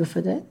angry with you for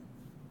that?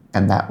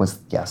 And that was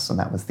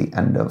the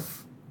end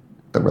of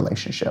the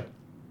relationship.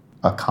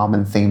 A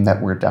common theme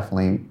that we're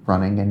definitely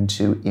running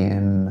into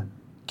in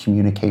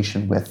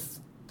communication with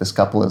this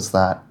couple is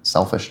that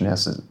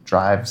selfishness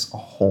drives a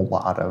whole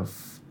lot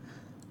of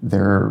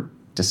their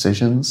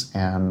decisions,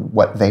 and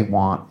what they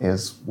want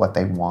is what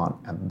they want,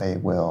 and they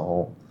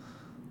will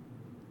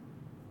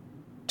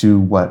do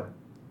what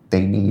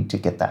they need to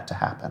get that to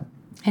happen.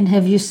 And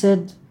have you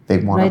said,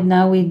 right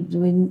now we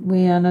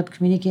are not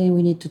communicating,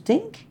 we need to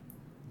think?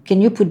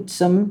 Can you put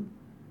some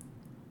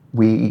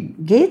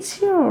gates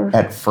here? Or?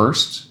 At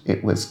first,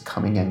 it was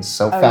coming in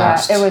so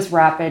fast. Yeah, it was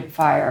rapid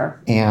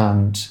fire.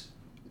 And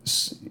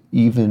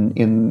even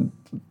in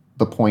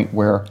the point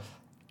where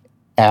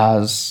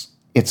as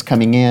it's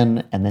coming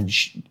in, and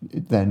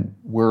then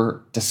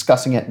we're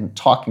discussing it and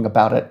talking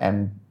about it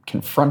and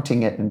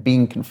confronting it and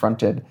being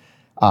confronted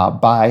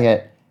by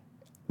it,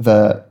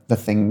 the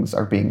things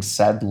are being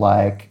said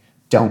like,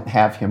 don't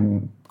have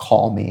him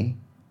call me.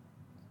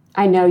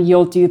 I know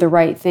you'll do the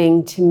right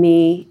thing to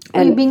me.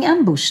 Are you being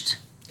ambushed?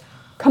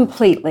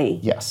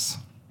 Completely. Yes.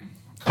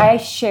 I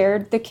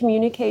shared the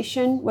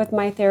communication with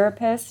my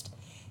therapist,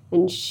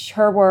 and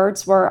her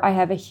words were, I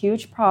have a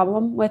huge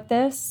problem with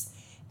this.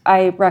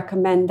 I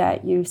recommend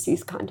that you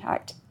cease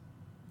contact.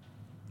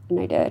 And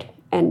I did.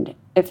 And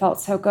it felt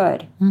so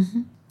good.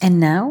 Mm-hmm. And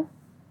now?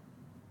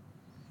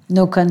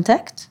 No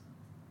contact?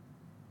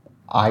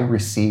 I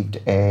received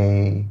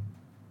a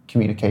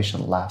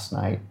communication last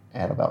night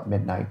at about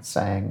midnight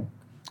saying,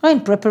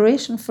 in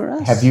preparation for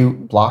us. Have you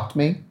blocked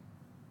me?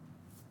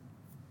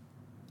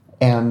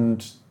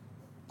 And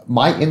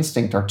my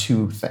instinct are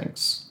two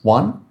things.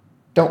 One,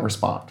 don't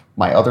respond.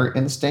 My other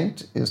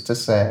instinct is to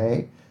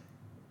say,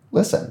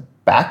 listen,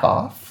 back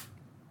off.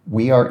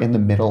 We are in the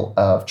middle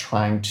of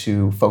trying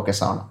to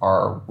focus on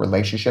our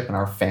relationship and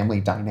our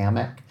family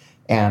dynamic.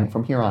 And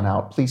from here on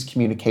out, please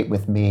communicate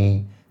with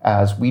me,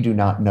 as we do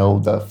not know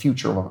the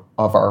future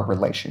of our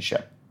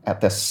relationship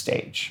at this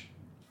stage.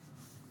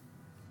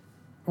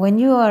 When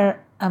you are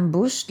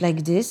ambushed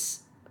like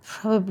this,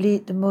 probably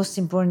the most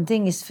important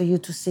thing is for you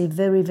to say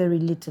very, very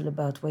little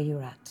about where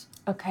you're at.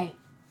 Okay.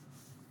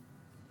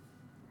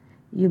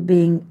 You're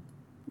being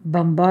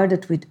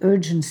bombarded with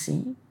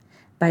urgency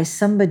by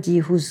somebody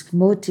whose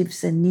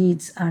motives and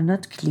needs are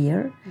not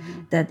clear,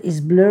 that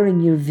is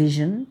blurring your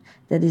vision,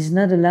 that is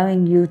not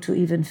allowing you to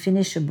even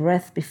finish a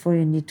breath before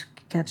you need to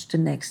catch the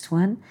next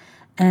one.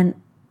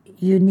 And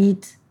you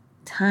need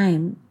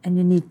time, and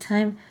you need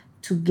time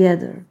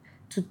together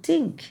to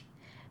think.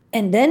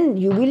 And then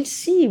you will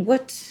see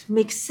what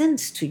makes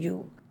sense to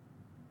you.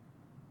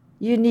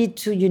 You need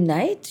to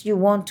unite. You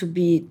want to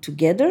be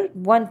together.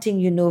 One thing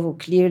you know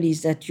clearly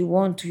is that you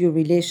want your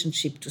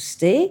relationship to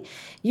stay.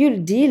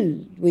 You'll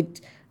deal with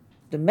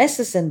the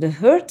messes and the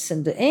hurts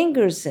and the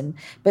angers.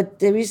 But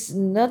there is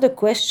another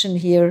question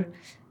here.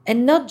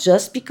 And not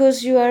just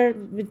because you are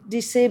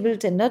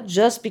disabled, and not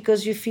just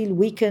because you feel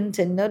weakened,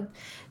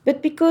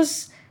 but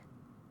because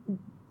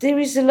there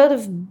is a lot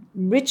of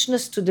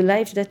richness to the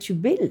life that you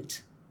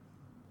built.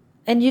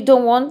 And you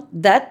don't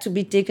want that to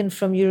be taken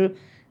from your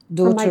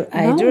daughter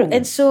either. No.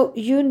 And so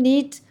you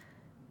need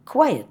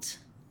quiet.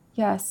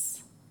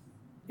 Yes.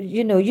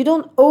 You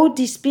don't owe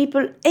these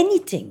people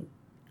anything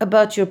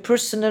about your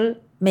personal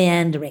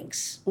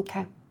meanderings.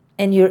 Okay.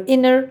 And your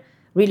inner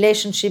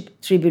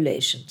relationship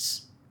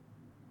tribulations.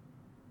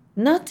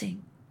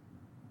 Nothing.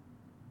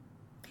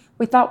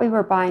 We thought we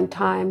were buying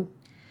time.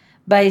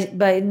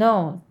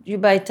 No, you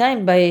buy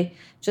time by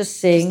just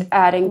saying... Just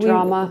adding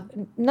drama.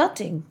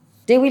 Nothing.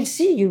 They will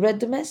see you read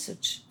the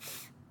message.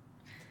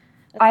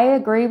 I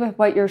agree with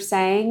what you're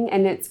saying,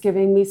 and it's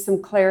giving me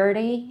some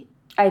clarity.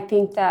 I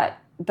think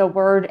that the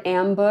word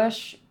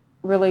ambush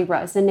really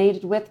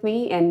resonated with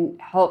me and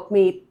helped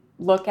me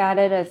look at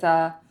it as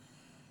a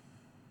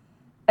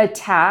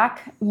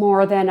attack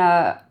more than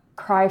a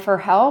cry for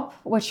help,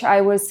 which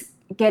I was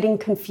getting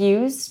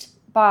confused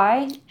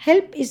by.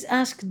 Help is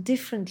asked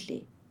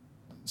differently.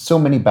 So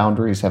many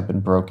boundaries have been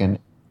broken.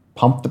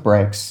 Pump the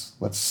brakes.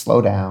 Let's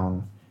slow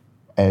down.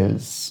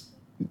 As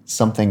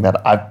something that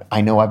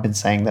I know I've been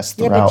saying this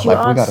throughout. Yeah,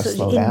 but we got to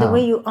slow down. In the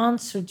way you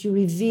answered, you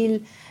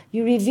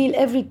reveal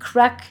every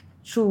crack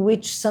through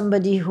which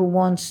somebody who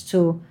wants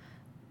to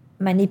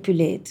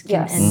manipulate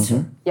can enter.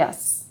 Mm-hmm.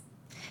 Yes.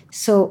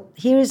 So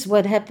here is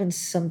what happens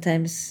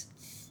sometimes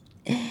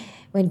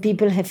when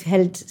people have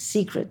held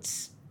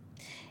secrets,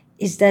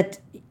 is that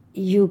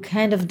you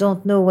kind of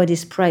don't know what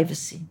is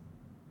privacy.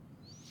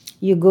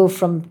 You go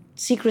from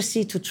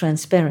secrecy to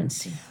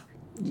transparency.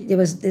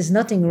 There's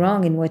nothing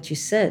wrong in what you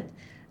said.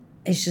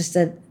 It's just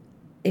that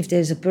if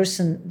there's a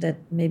person that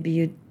maybe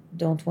you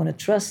don't want to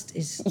trust,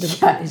 is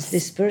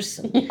this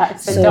person.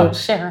 Yes, so don't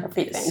share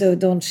everything. So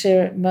don't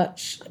share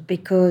much,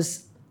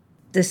 because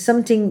there's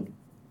something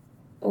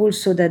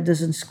also that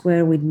doesn't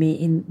square with me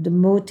in the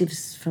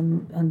motives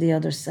from on the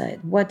other side.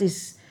 What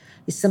is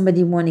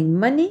somebody wanting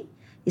money?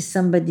 Is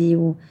somebody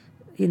who,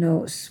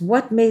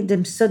 what made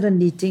them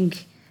suddenly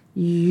think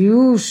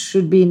you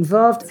should be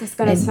involved? This is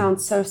going to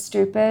sound so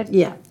stupid.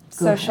 Yeah.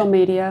 Social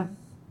media.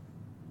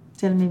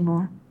 Tell me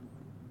more.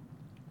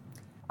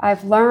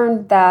 I've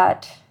learned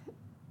that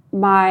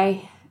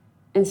my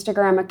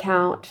Instagram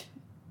account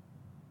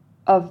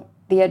of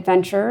the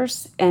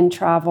adventures and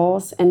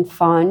travels and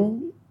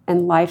fun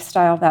and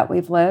lifestyle that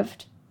we've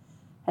lived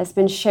has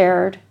been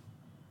shared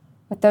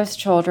with those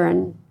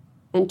children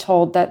and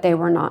told that they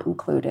were not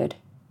included.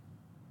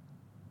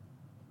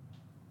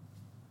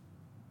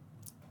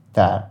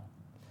 That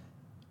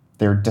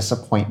their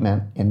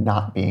disappointment in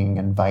not being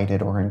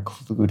invited or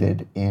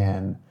included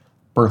in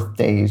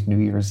birthdays, New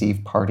Year's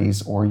Eve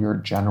parties, or your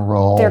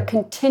general... They're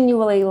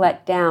continually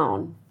let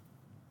down.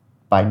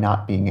 By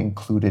not being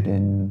included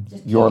in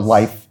your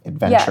life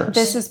adventures. Yeah,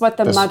 this is what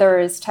the mother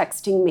is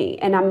texting me.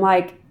 And I'm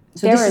like,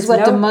 so this is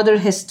what the mother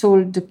has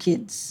told the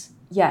kids?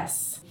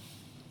 Yes.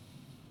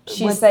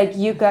 She said,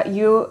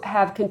 you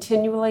have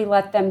continually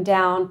let them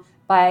down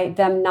by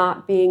them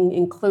not being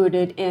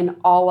included in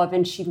all of,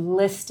 and she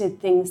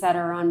listed things that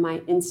are on my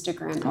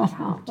Instagram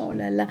account. Oh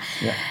la la.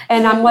 Yeah.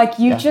 And I'm like,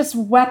 you just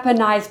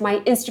weaponized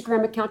my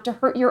Instagram account to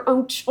hurt your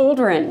own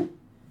children.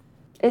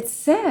 It's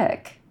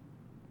sick.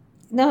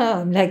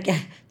 No, I'm like,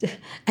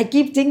 I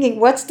keep thinking,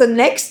 what's the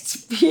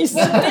next piece?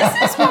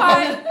 This is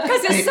why,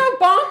 because it's so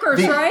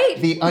bonkers, right?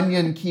 The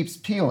onion keeps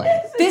peeling.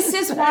 This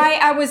is why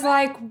I was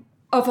like,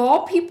 of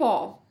all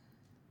people,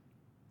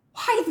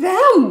 why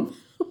them?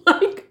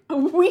 Like,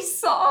 we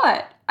saw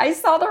it. I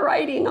saw the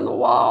writing on the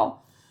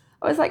wall.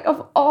 I was like,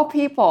 of all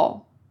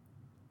people,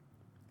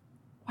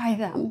 why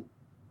them?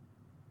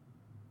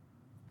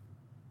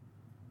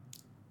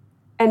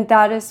 And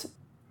that is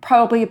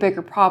probably a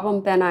bigger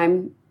problem than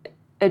I'm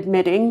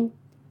admitting.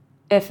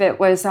 If it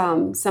was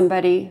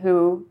somebody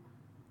who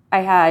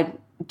I had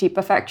deep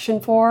affection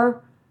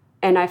for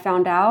and I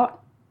found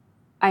out,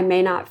 I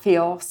may not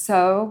feel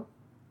so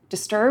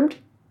disturbed.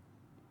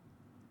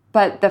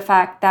 But the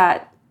fact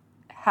that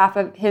half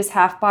of his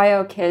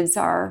half-bio kids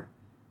are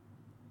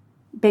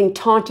being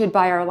taunted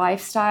by our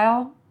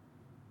lifestyle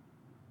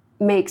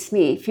makes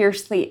me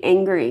fiercely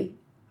angry.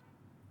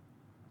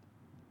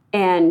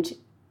 And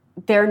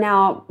they're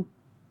now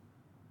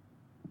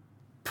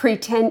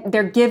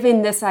they're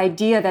given this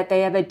idea that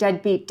they have a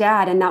deadbeat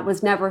dad, and that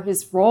was never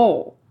his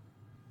role.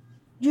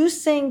 You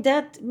saying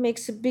that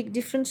makes a big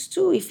difference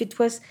too. If it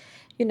was,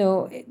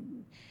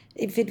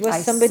 if it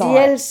was somebody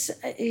else,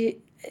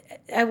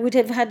 I would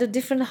have had a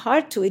different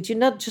heart to it. You're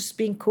not just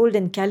being cold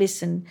and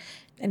callous and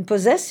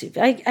possessive.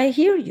 I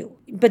hear you.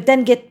 But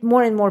then get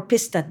more and more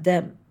pissed at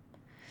them.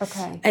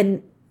 Okay.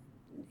 And,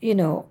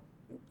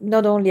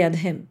 not only at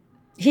him.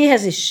 He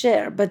has his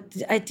share, but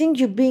I think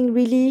you're being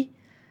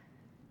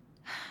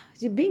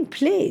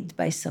played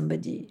by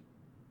somebody,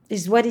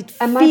 is what it feels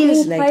like to me. Am I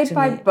being played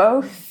by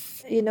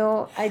both?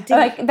 I think...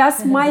 Like,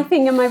 that's my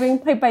thing. Am I being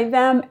played by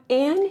them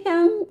and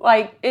him?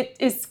 Like, it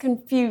is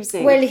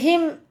confusing. Well,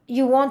 him,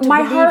 you want to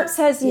My believe... heart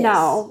says yes.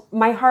 no.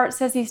 My heart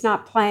says he's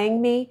not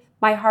playing me.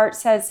 My heart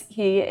says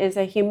he is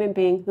a human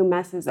being who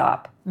messes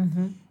up.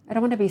 Mm-hmm. I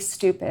don't want to be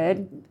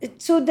stupid.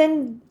 So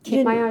then...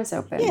 Keep my eyes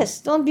open.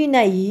 Yes, don't be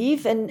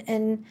naive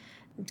and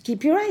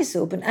keep your eyes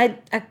open.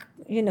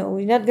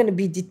 We're not going to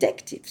be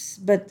detectives,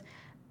 but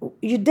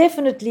you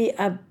definitely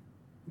are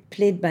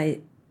played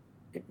by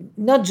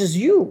not just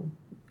you.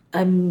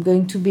 I'm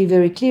going to be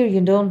very clear.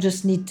 You don't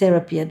just need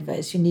therapy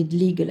advice. You need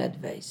legal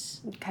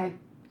advice. Okay.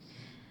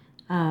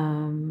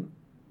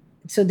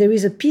 So there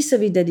is a piece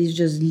of it that is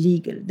just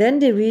legal. Then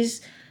there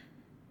is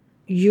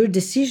your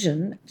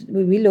decision.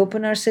 We will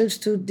open ourselves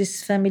to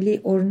this family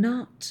or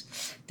not.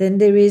 Then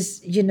there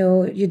is, you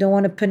don't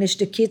want to punish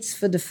the kids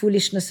for the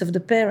foolishness of the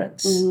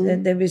parents. Mm-hmm.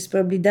 Then there is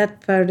probably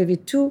that part of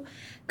it too,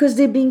 because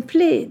they're being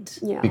played.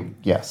 Yeah.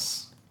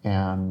 Yes.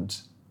 And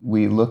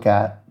we look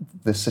at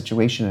the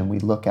situation and we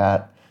look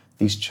at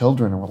these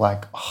children and we're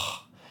like,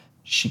 oh,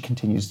 she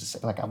continues to say,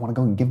 like, I want to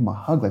go and give them a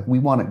hug. Like, we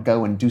want to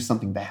go and do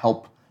something to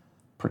help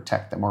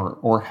protect them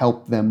or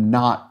help them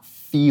not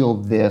feel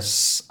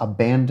this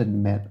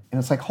abandonment. And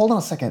it's like, hold on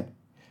a second.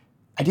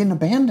 I didn't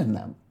abandon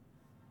them.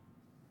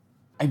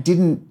 I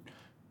didn't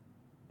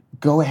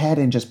go ahead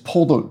and just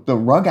pull the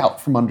rug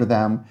out from under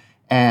them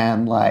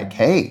and like,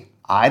 hey,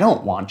 I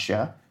don't want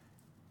you.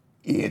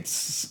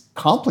 It's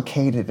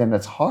complicated and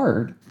it's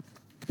hard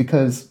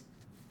because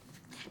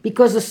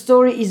the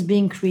story is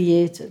being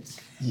created.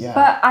 Yeah.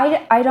 But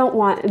I don't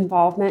want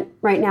involvement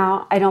right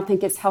now. I don't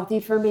think it's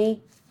healthy for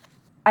me.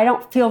 I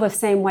don't feel the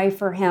same way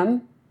for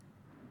him.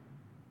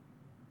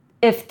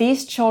 If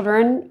these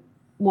children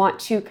want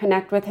to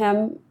connect with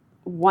him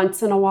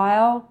once in a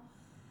while,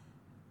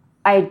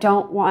 I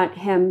don't want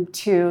him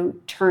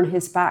to turn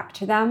his back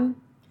to them.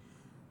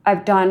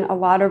 I've done a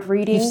lot of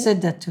reading. You've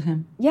said that to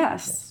him?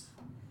 Yes.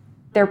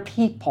 They're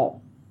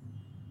people.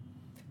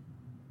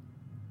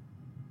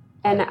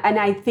 And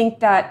I think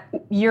that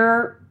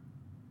your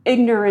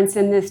ignorance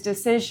in this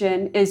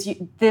decision is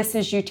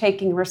you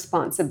taking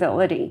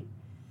responsibility.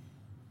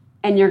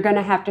 And you're going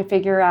to have to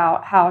figure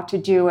out how to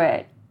do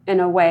it in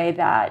a way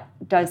that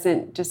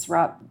doesn't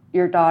disrupt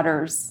your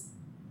daughter's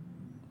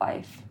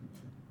life.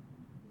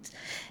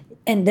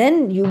 And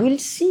then you will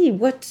see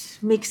what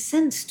makes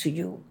sense to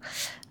you.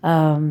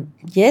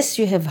 Yes,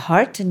 you have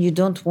heart and you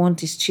don't want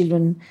these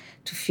children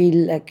to feel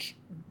like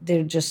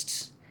they're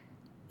just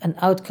an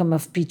outcome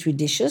of petri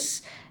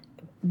dishes.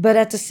 But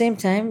at the same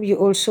time, you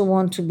also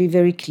want to be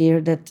very clear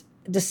that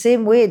the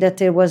same way that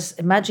there was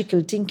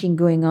magical thinking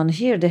going on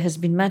here, there has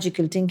been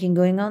magical thinking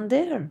going on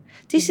there.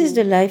 This is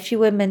the life you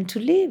were meant to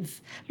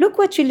live. Look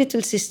what your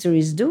little sister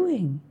is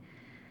doing.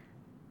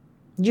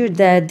 Your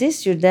dad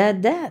this, your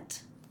dad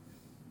that.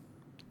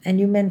 And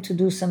you meant to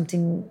do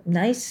something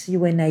nice. You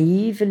were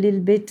naive a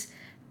little bit.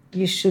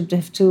 You should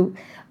have to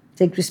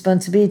take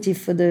responsibility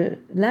for the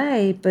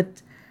lie,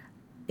 but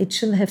it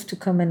shouldn't have to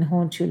come and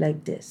haunt you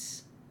like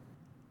this.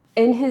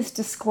 In his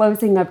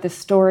disclosing of the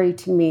story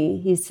to me,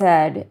 he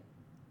said,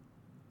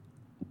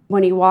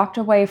 when he walked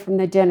away from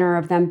the dinner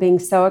of them being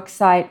so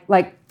excited,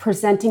 like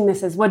presenting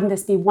this as, wouldn't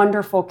this be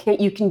wonderful?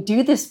 You can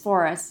do this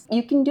for us.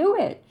 You can do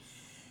it.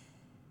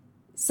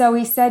 So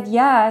he said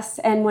yes.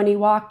 And when he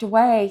walked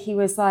away, he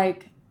was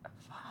like,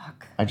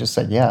 fuck. I just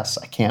said, yes,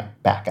 I can't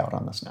back out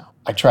on this now.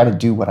 I try to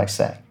do what I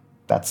say.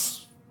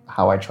 That's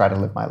how I try to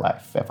live my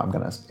life.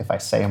 If I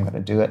say I'm gonna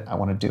do it, I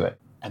want to do it.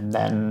 And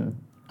then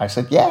I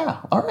said,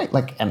 yeah, all right.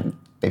 And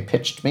they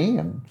pitched me,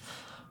 and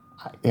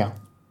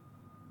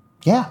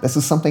this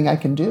is something I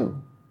can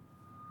do.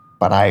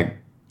 But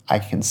I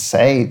can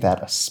say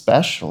that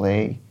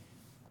especially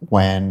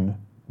when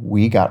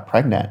we got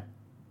pregnant,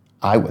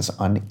 I was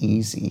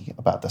uneasy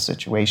about the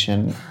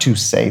situation, to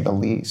say the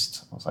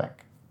least. I was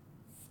like,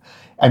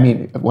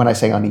 when I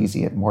say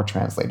uneasy, it more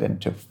translated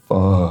into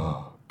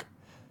fuck.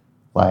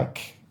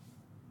 Like,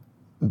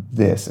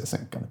 this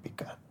isn't going to be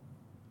good.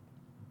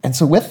 And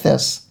so with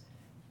this,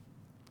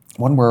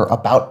 when we're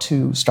about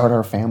to start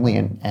our family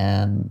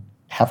and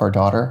have our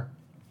daughter,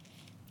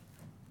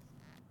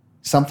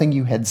 something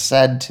you had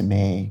said to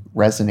me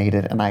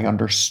resonated and I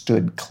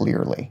understood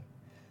clearly,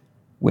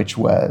 which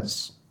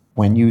was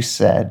when you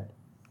said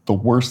the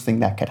worst thing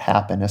that could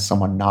happen is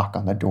someone knock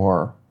on the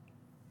door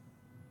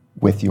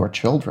with your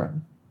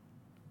children.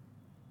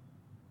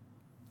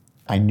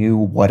 I knew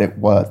what it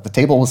was. The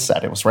table was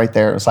set. It was right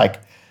there. It was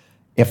like,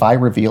 if I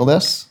reveal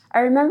this, I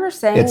remember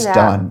saying it's that,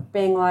 done.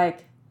 Being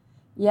like,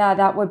 yeah,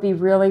 that would be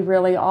really,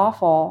 really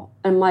awful.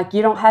 And like,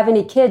 you don't have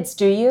any kids,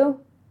 do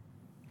you?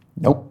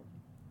 Nope.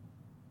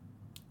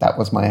 That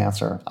was my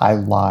answer. I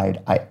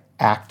lied. I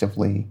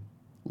actively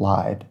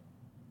lied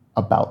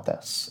about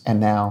this. And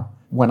now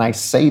when I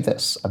say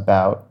this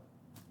about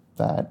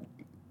that,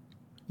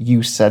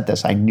 you said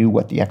this, I knew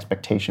what the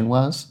expectation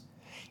was.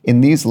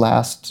 In these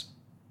last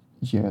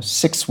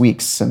 6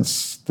 weeks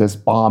since this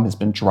bomb has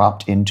been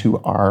dropped into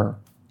our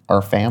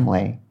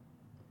family,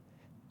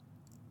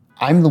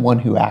 I'm the one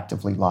who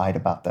actively lied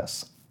about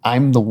this.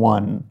 I'm the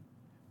one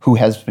who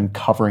has been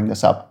covering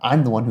this up.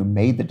 I'm the one who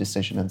made the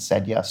decision and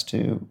said yes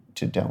to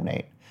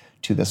donate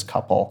to this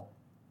couple.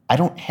 I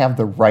don't have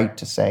the right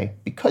to say,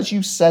 because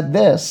you said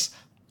this,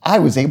 I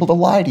was able to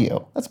lie to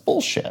you. That's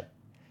bullshit.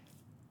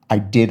 I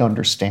did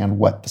understand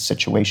what the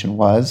situation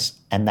was,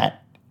 and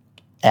that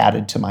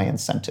added to my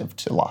incentive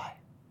to lie.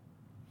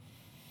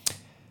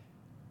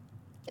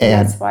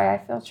 And that's why I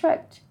feel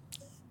tricked.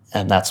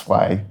 And that's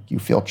why you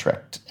feel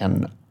tricked.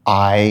 And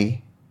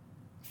I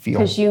feel...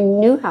 Because you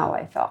knew how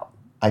I felt.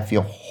 I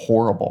feel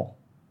horrible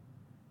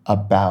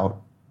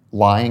about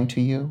lying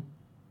to you.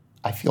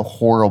 I feel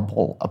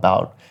horrible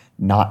about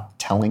not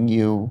telling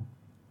you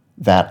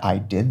that I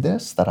did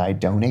this, that I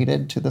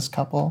donated to this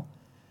couple.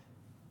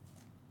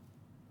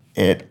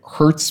 It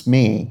hurts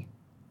me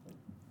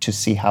to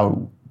see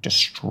how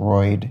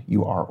destroyed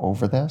you are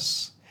over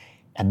this.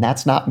 And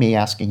that's not me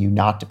asking you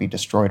not to be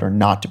destroyed or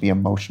not to be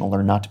emotional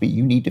or not to be...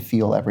 You need to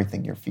feel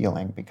everything you're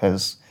feeling,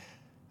 because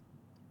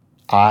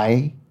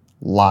I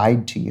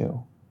lied to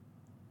you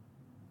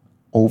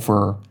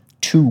over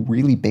two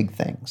really big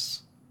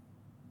things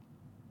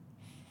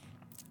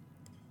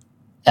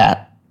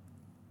at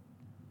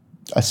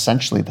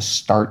essentially the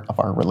start of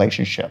our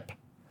relationship.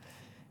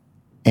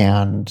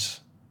 And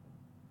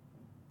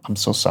I'm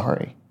so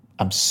sorry.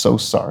 I'm so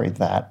sorry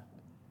that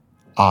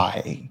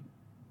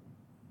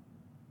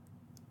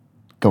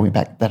going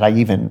back, that I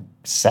even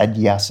said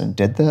yes and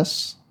did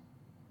this.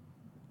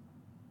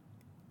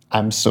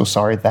 I'm so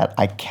sorry that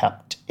I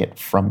kept it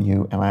from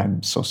you, and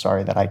I'm so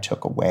sorry that I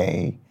took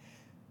away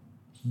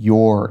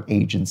your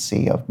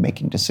agency of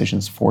making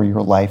decisions for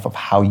your life, of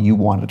how you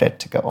wanted it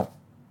to go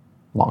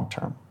long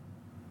term.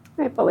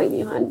 I believe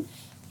you, hon.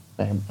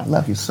 I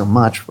love you so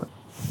much.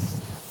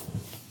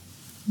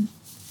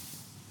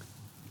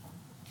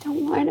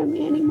 Don't lie to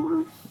me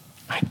anymore.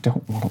 I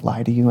don't want to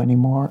lie to you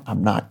anymore.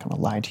 I'm not going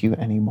to lie to you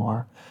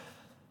anymore.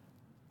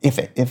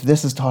 If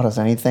this has taught us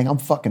anything, I'm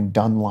fucking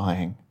done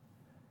lying.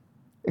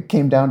 It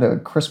came down to a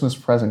Christmas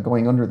present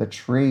going under the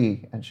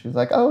tree, and she was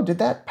like, oh, did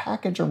that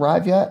package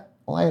arrive yet?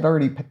 Well, I had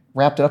already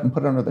wrapped it up and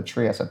put it under the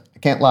tree. I said, I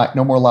can't lie.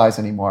 No more lies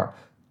anymore.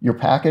 Your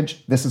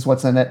package, this is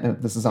what's in it,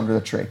 and this is under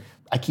the tree.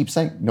 I keep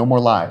saying, no more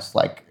lies.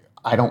 Like,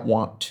 I don't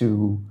want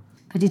to...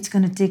 But it's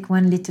going to take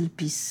one little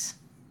piece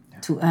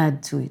to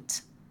add to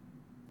it.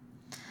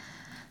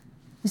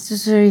 This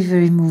is very,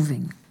 very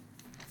moving.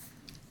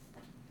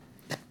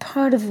 But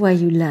part of why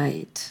you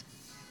lied,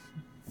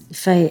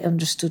 if I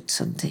understood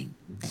something,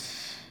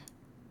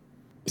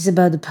 is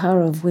about the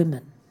power of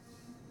women.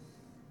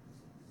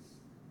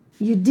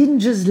 You didn't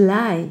just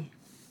lie.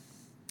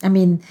 I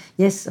mean,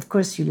 yes, of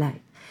course you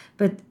lied.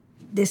 But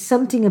there's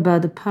something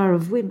about the power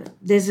of women.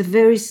 There's a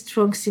very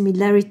strong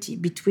similarity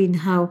between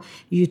how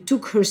you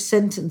took her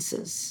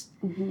sentences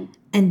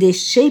and they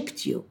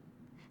shaped you.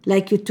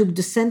 Like you took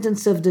the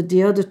sentence of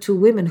the other two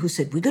women who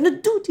said, we're going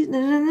to do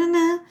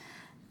this,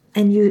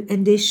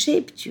 and they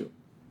shaped you.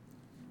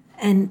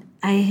 And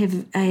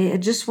I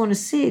just want to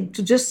say,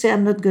 to just say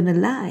I'm not going to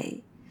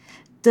lie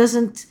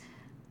doesn't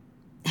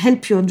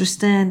help you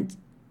understand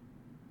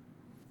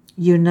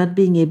you're not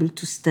being able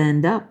to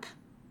stand up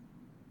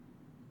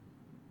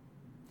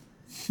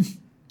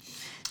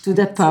to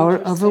the power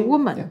of a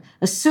woman. Yeah.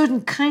 A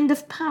certain kind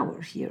of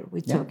power here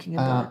we're talking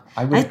about.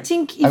 I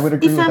think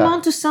if I'm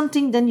onto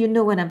something, then you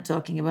know what I'm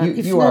talking about.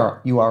 You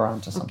are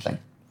onto something.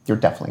 Okay. You're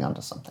definitely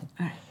onto something.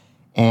 All right.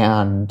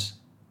 And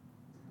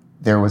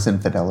there was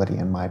infidelity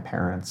in my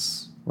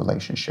parents'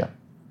 relationship.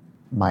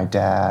 My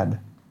dad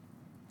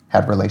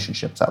had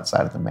relationships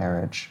outside of the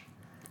marriage.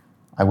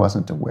 I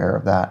wasn't aware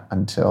of that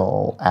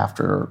until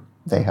after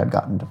they had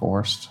gotten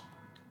divorced.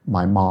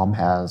 My mom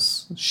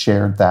has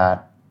shared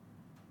that.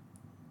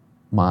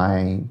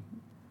 My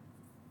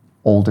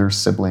older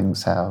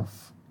siblings have.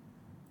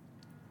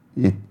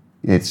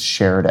 It's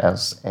shared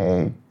as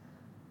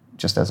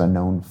just as a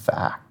known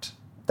fact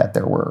that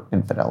there were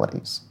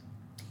infidelities.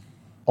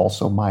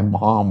 Also, my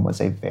mom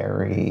was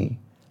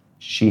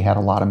she had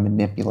a lot of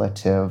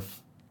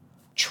manipulative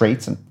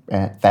traits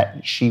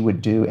that she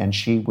would do, and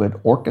she would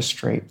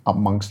orchestrate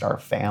amongst our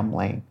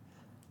family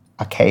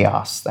a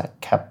chaos that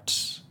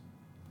kept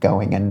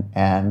going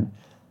and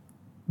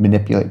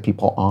manipulate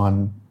people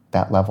on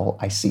that level.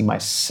 I see my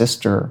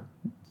sister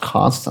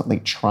constantly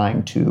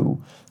trying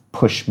to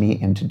push me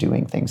into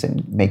doing things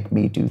and make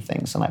me do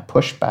things, and I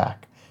push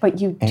back. But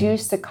you do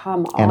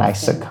succumb often. And I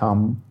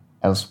succumb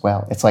as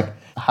well. It's like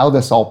how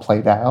this all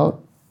played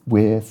out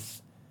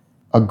with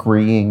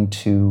agreeing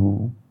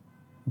to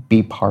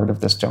be part of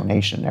this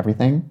donation and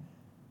everything.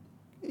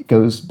 It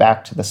goes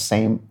back to the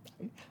same.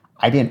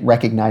 I didn't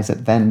recognize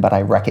it then, but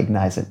I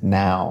recognize it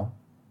now,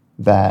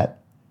 that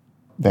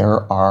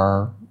there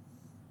are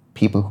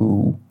people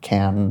who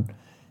can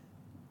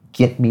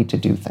get me to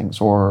do things,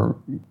 or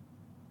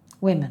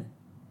women,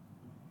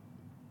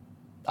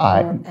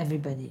 or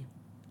everybody.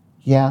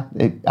 Yeah,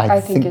 I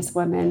think it's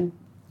women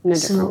in a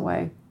different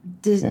way.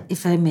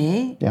 If I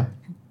may,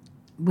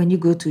 when you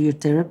go to your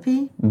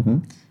therapy,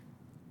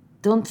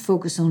 don't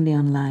focus only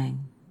on lying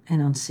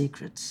and on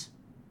secrets.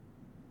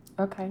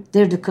 Okay.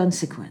 They're the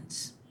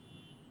consequence.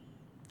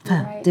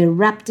 Right. They're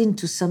wrapped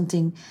into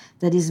something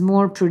that is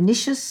more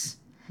pernicious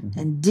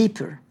and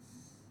deeper.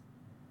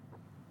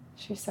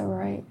 She's so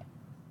right.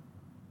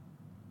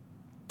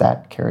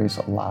 That carries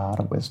a lot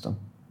of wisdom.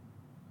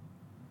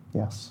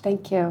 Yes.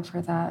 Thank you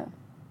for that.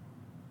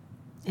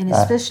 And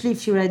especially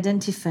if you're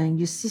identifying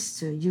your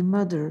sister, your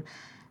mother,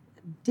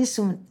 this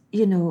one,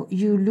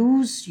 you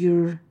lose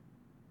your,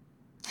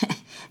 I'm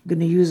going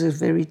to use a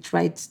very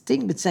trite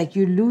thing, but it's like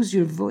you lose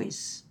your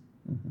voice.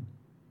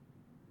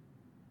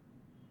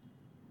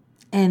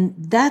 And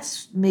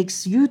that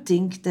makes you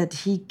think that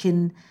he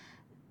can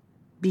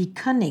be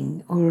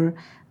cunning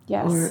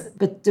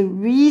but the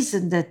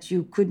reason that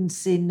you couldn't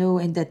say no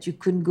and that you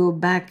couldn't go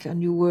back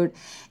on your word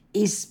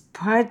is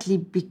partly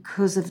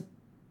because of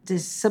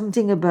there's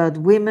something about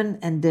women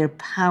and their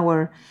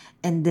power,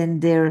 and then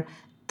they're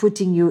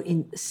putting you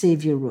in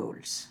savior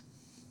roles.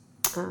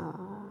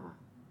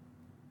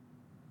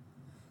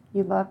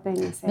 You love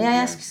being a savior. May I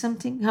ask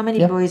something? How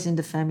many boys in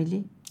the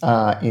family?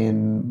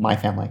 In my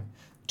family,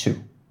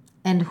 2.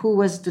 And who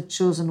was the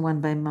chosen one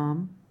by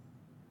mom?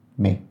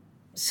 Me.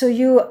 So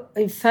you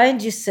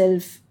find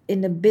yourself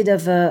in a bit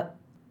of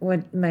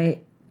what my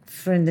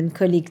friend and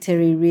colleague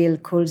Terry Real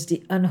calls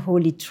the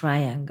unholy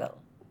triangle.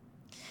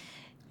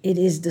 It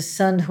is the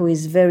son who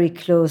is very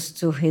close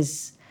to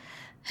his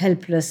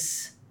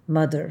helpless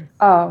mother.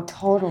 Oh,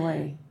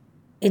 totally.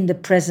 In the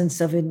presence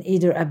of an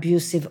either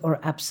abusive or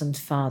absent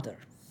father.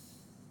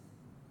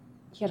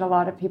 He had a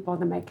lot of people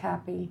to make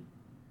happy.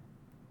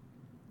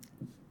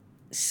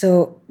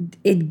 So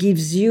it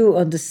gives you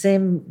at the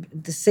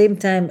same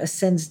time a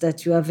sense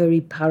that you are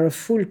very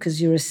powerful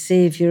because you're a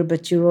savior,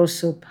 but you're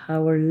also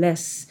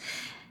powerless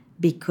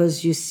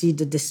because you see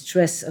the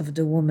distress of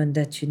the woman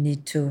that you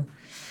need to.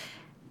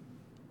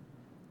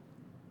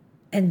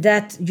 And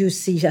that you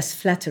see as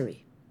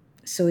flattery.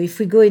 So if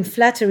we go in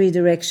flattery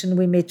direction,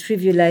 we may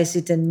trivialize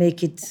it and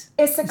make it...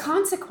 It's a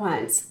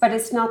consequence, but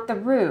it's not the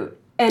root.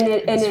 And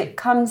it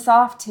comes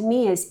off to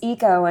me as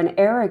ego and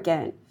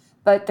arrogant.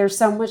 But there's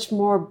so much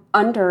more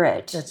under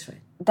it. That's right.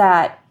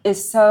 That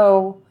is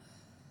so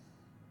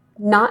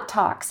not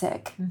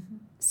toxic.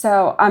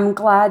 So I'm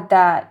glad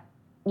that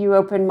you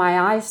opened my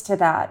eyes to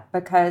that,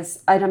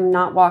 because I'm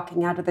not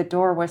walking out of the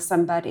door with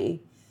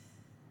somebody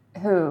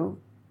who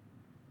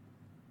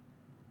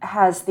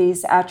has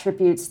these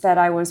attributes that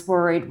I was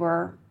worried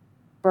were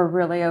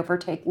really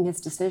overtaking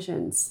his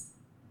decisions.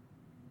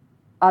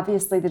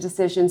 Obviously, the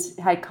decisions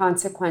had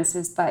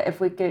consequences, but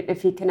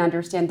if he can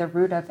understand the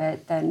root of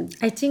it, then...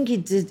 I think he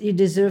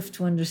deserved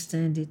to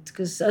understand it,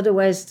 because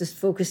otherwise the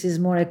focus is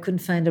more, I couldn't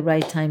find the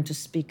right time to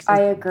speak.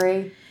 I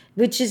agree.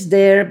 Which is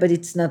there, but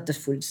it's not the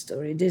full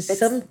story. There's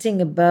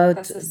something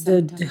about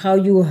how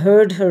you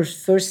heard her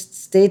first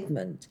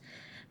statement.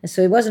 And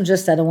so it wasn't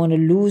just, I don't want to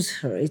lose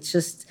her. It's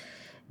just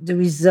the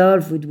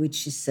resolve with which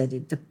she said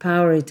it, the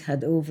power it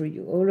had over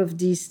you, all of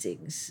these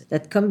things.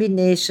 That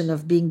combination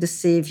of being the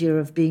savior,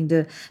 of being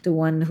the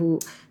one who...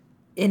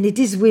 And it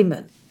is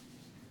women.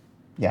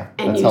 Yeah,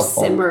 and you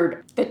helpful.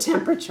 Simmered the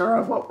temperature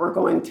of what we're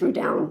going through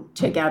down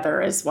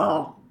together as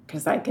well,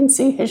 because I can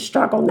see his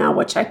struggle now,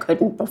 which I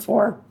couldn't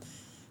before.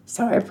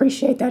 So I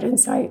appreciate that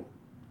insight.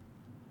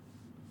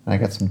 I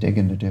got some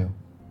digging to do.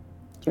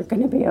 You're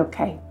going to be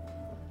okay.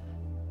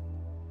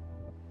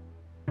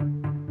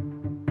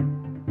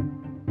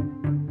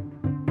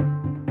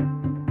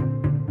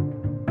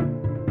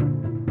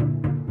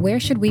 Where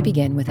Should We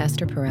Begin with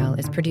Esther Perel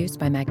is produced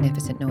by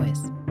Magnificent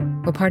Noise.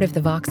 We're part of the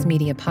Vox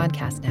Media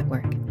Podcast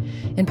Network,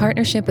 in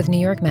partnership with New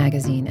York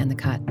Magazine and The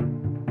Cut.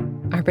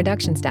 Our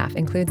production staff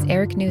includes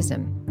Eric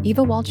Newsom,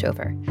 Eva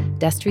Walchover,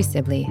 Destry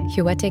Sibley,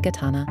 Huete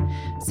Gatana,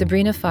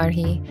 Sabrina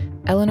Farhi,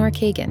 Eleanor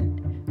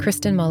Kagan,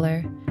 Kristen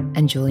Muller,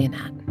 and Julia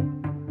Nat.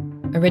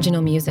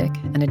 Original music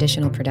and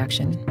additional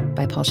production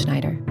by Paul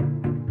Schneider.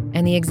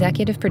 And the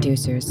executive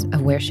producers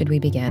of Where Should We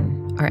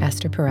Begin are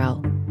Esther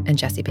Perel and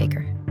Jesse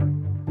Baker.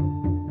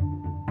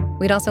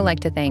 We'd also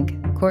like to thank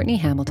Courtney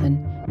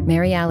Hamilton,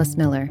 Mary Alice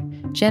Miller,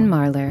 Jen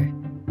Marler,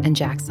 and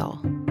Jack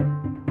Saul.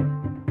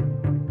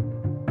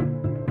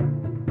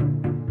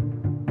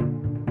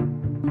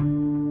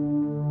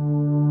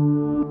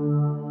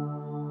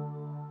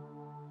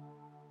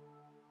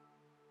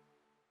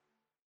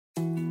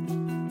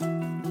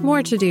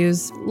 More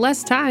to-dos,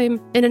 less time,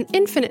 and an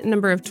infinite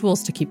number of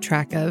tools to keep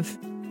track of.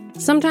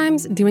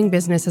 Sometimes doing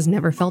business has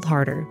never felt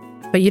harder,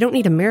 but you don't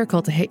need a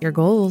miracle to hit your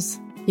goals.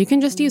 You can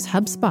just use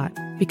HubSpot,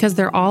 because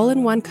their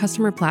all-in-one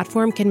customer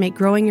platform can make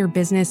growing your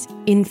business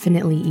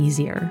infinitely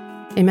easier.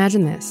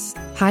 Imagine this: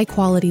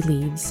 high-quality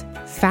leads,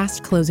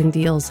 fast closing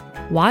deals,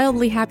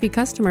 wildly happy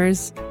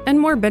customers, and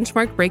more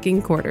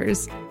benchmark-breaking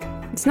quarters.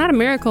 It's not a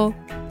miracle,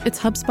 it's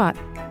HubSpot.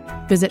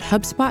 Visit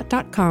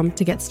HubSpot.com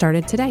to get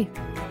started today.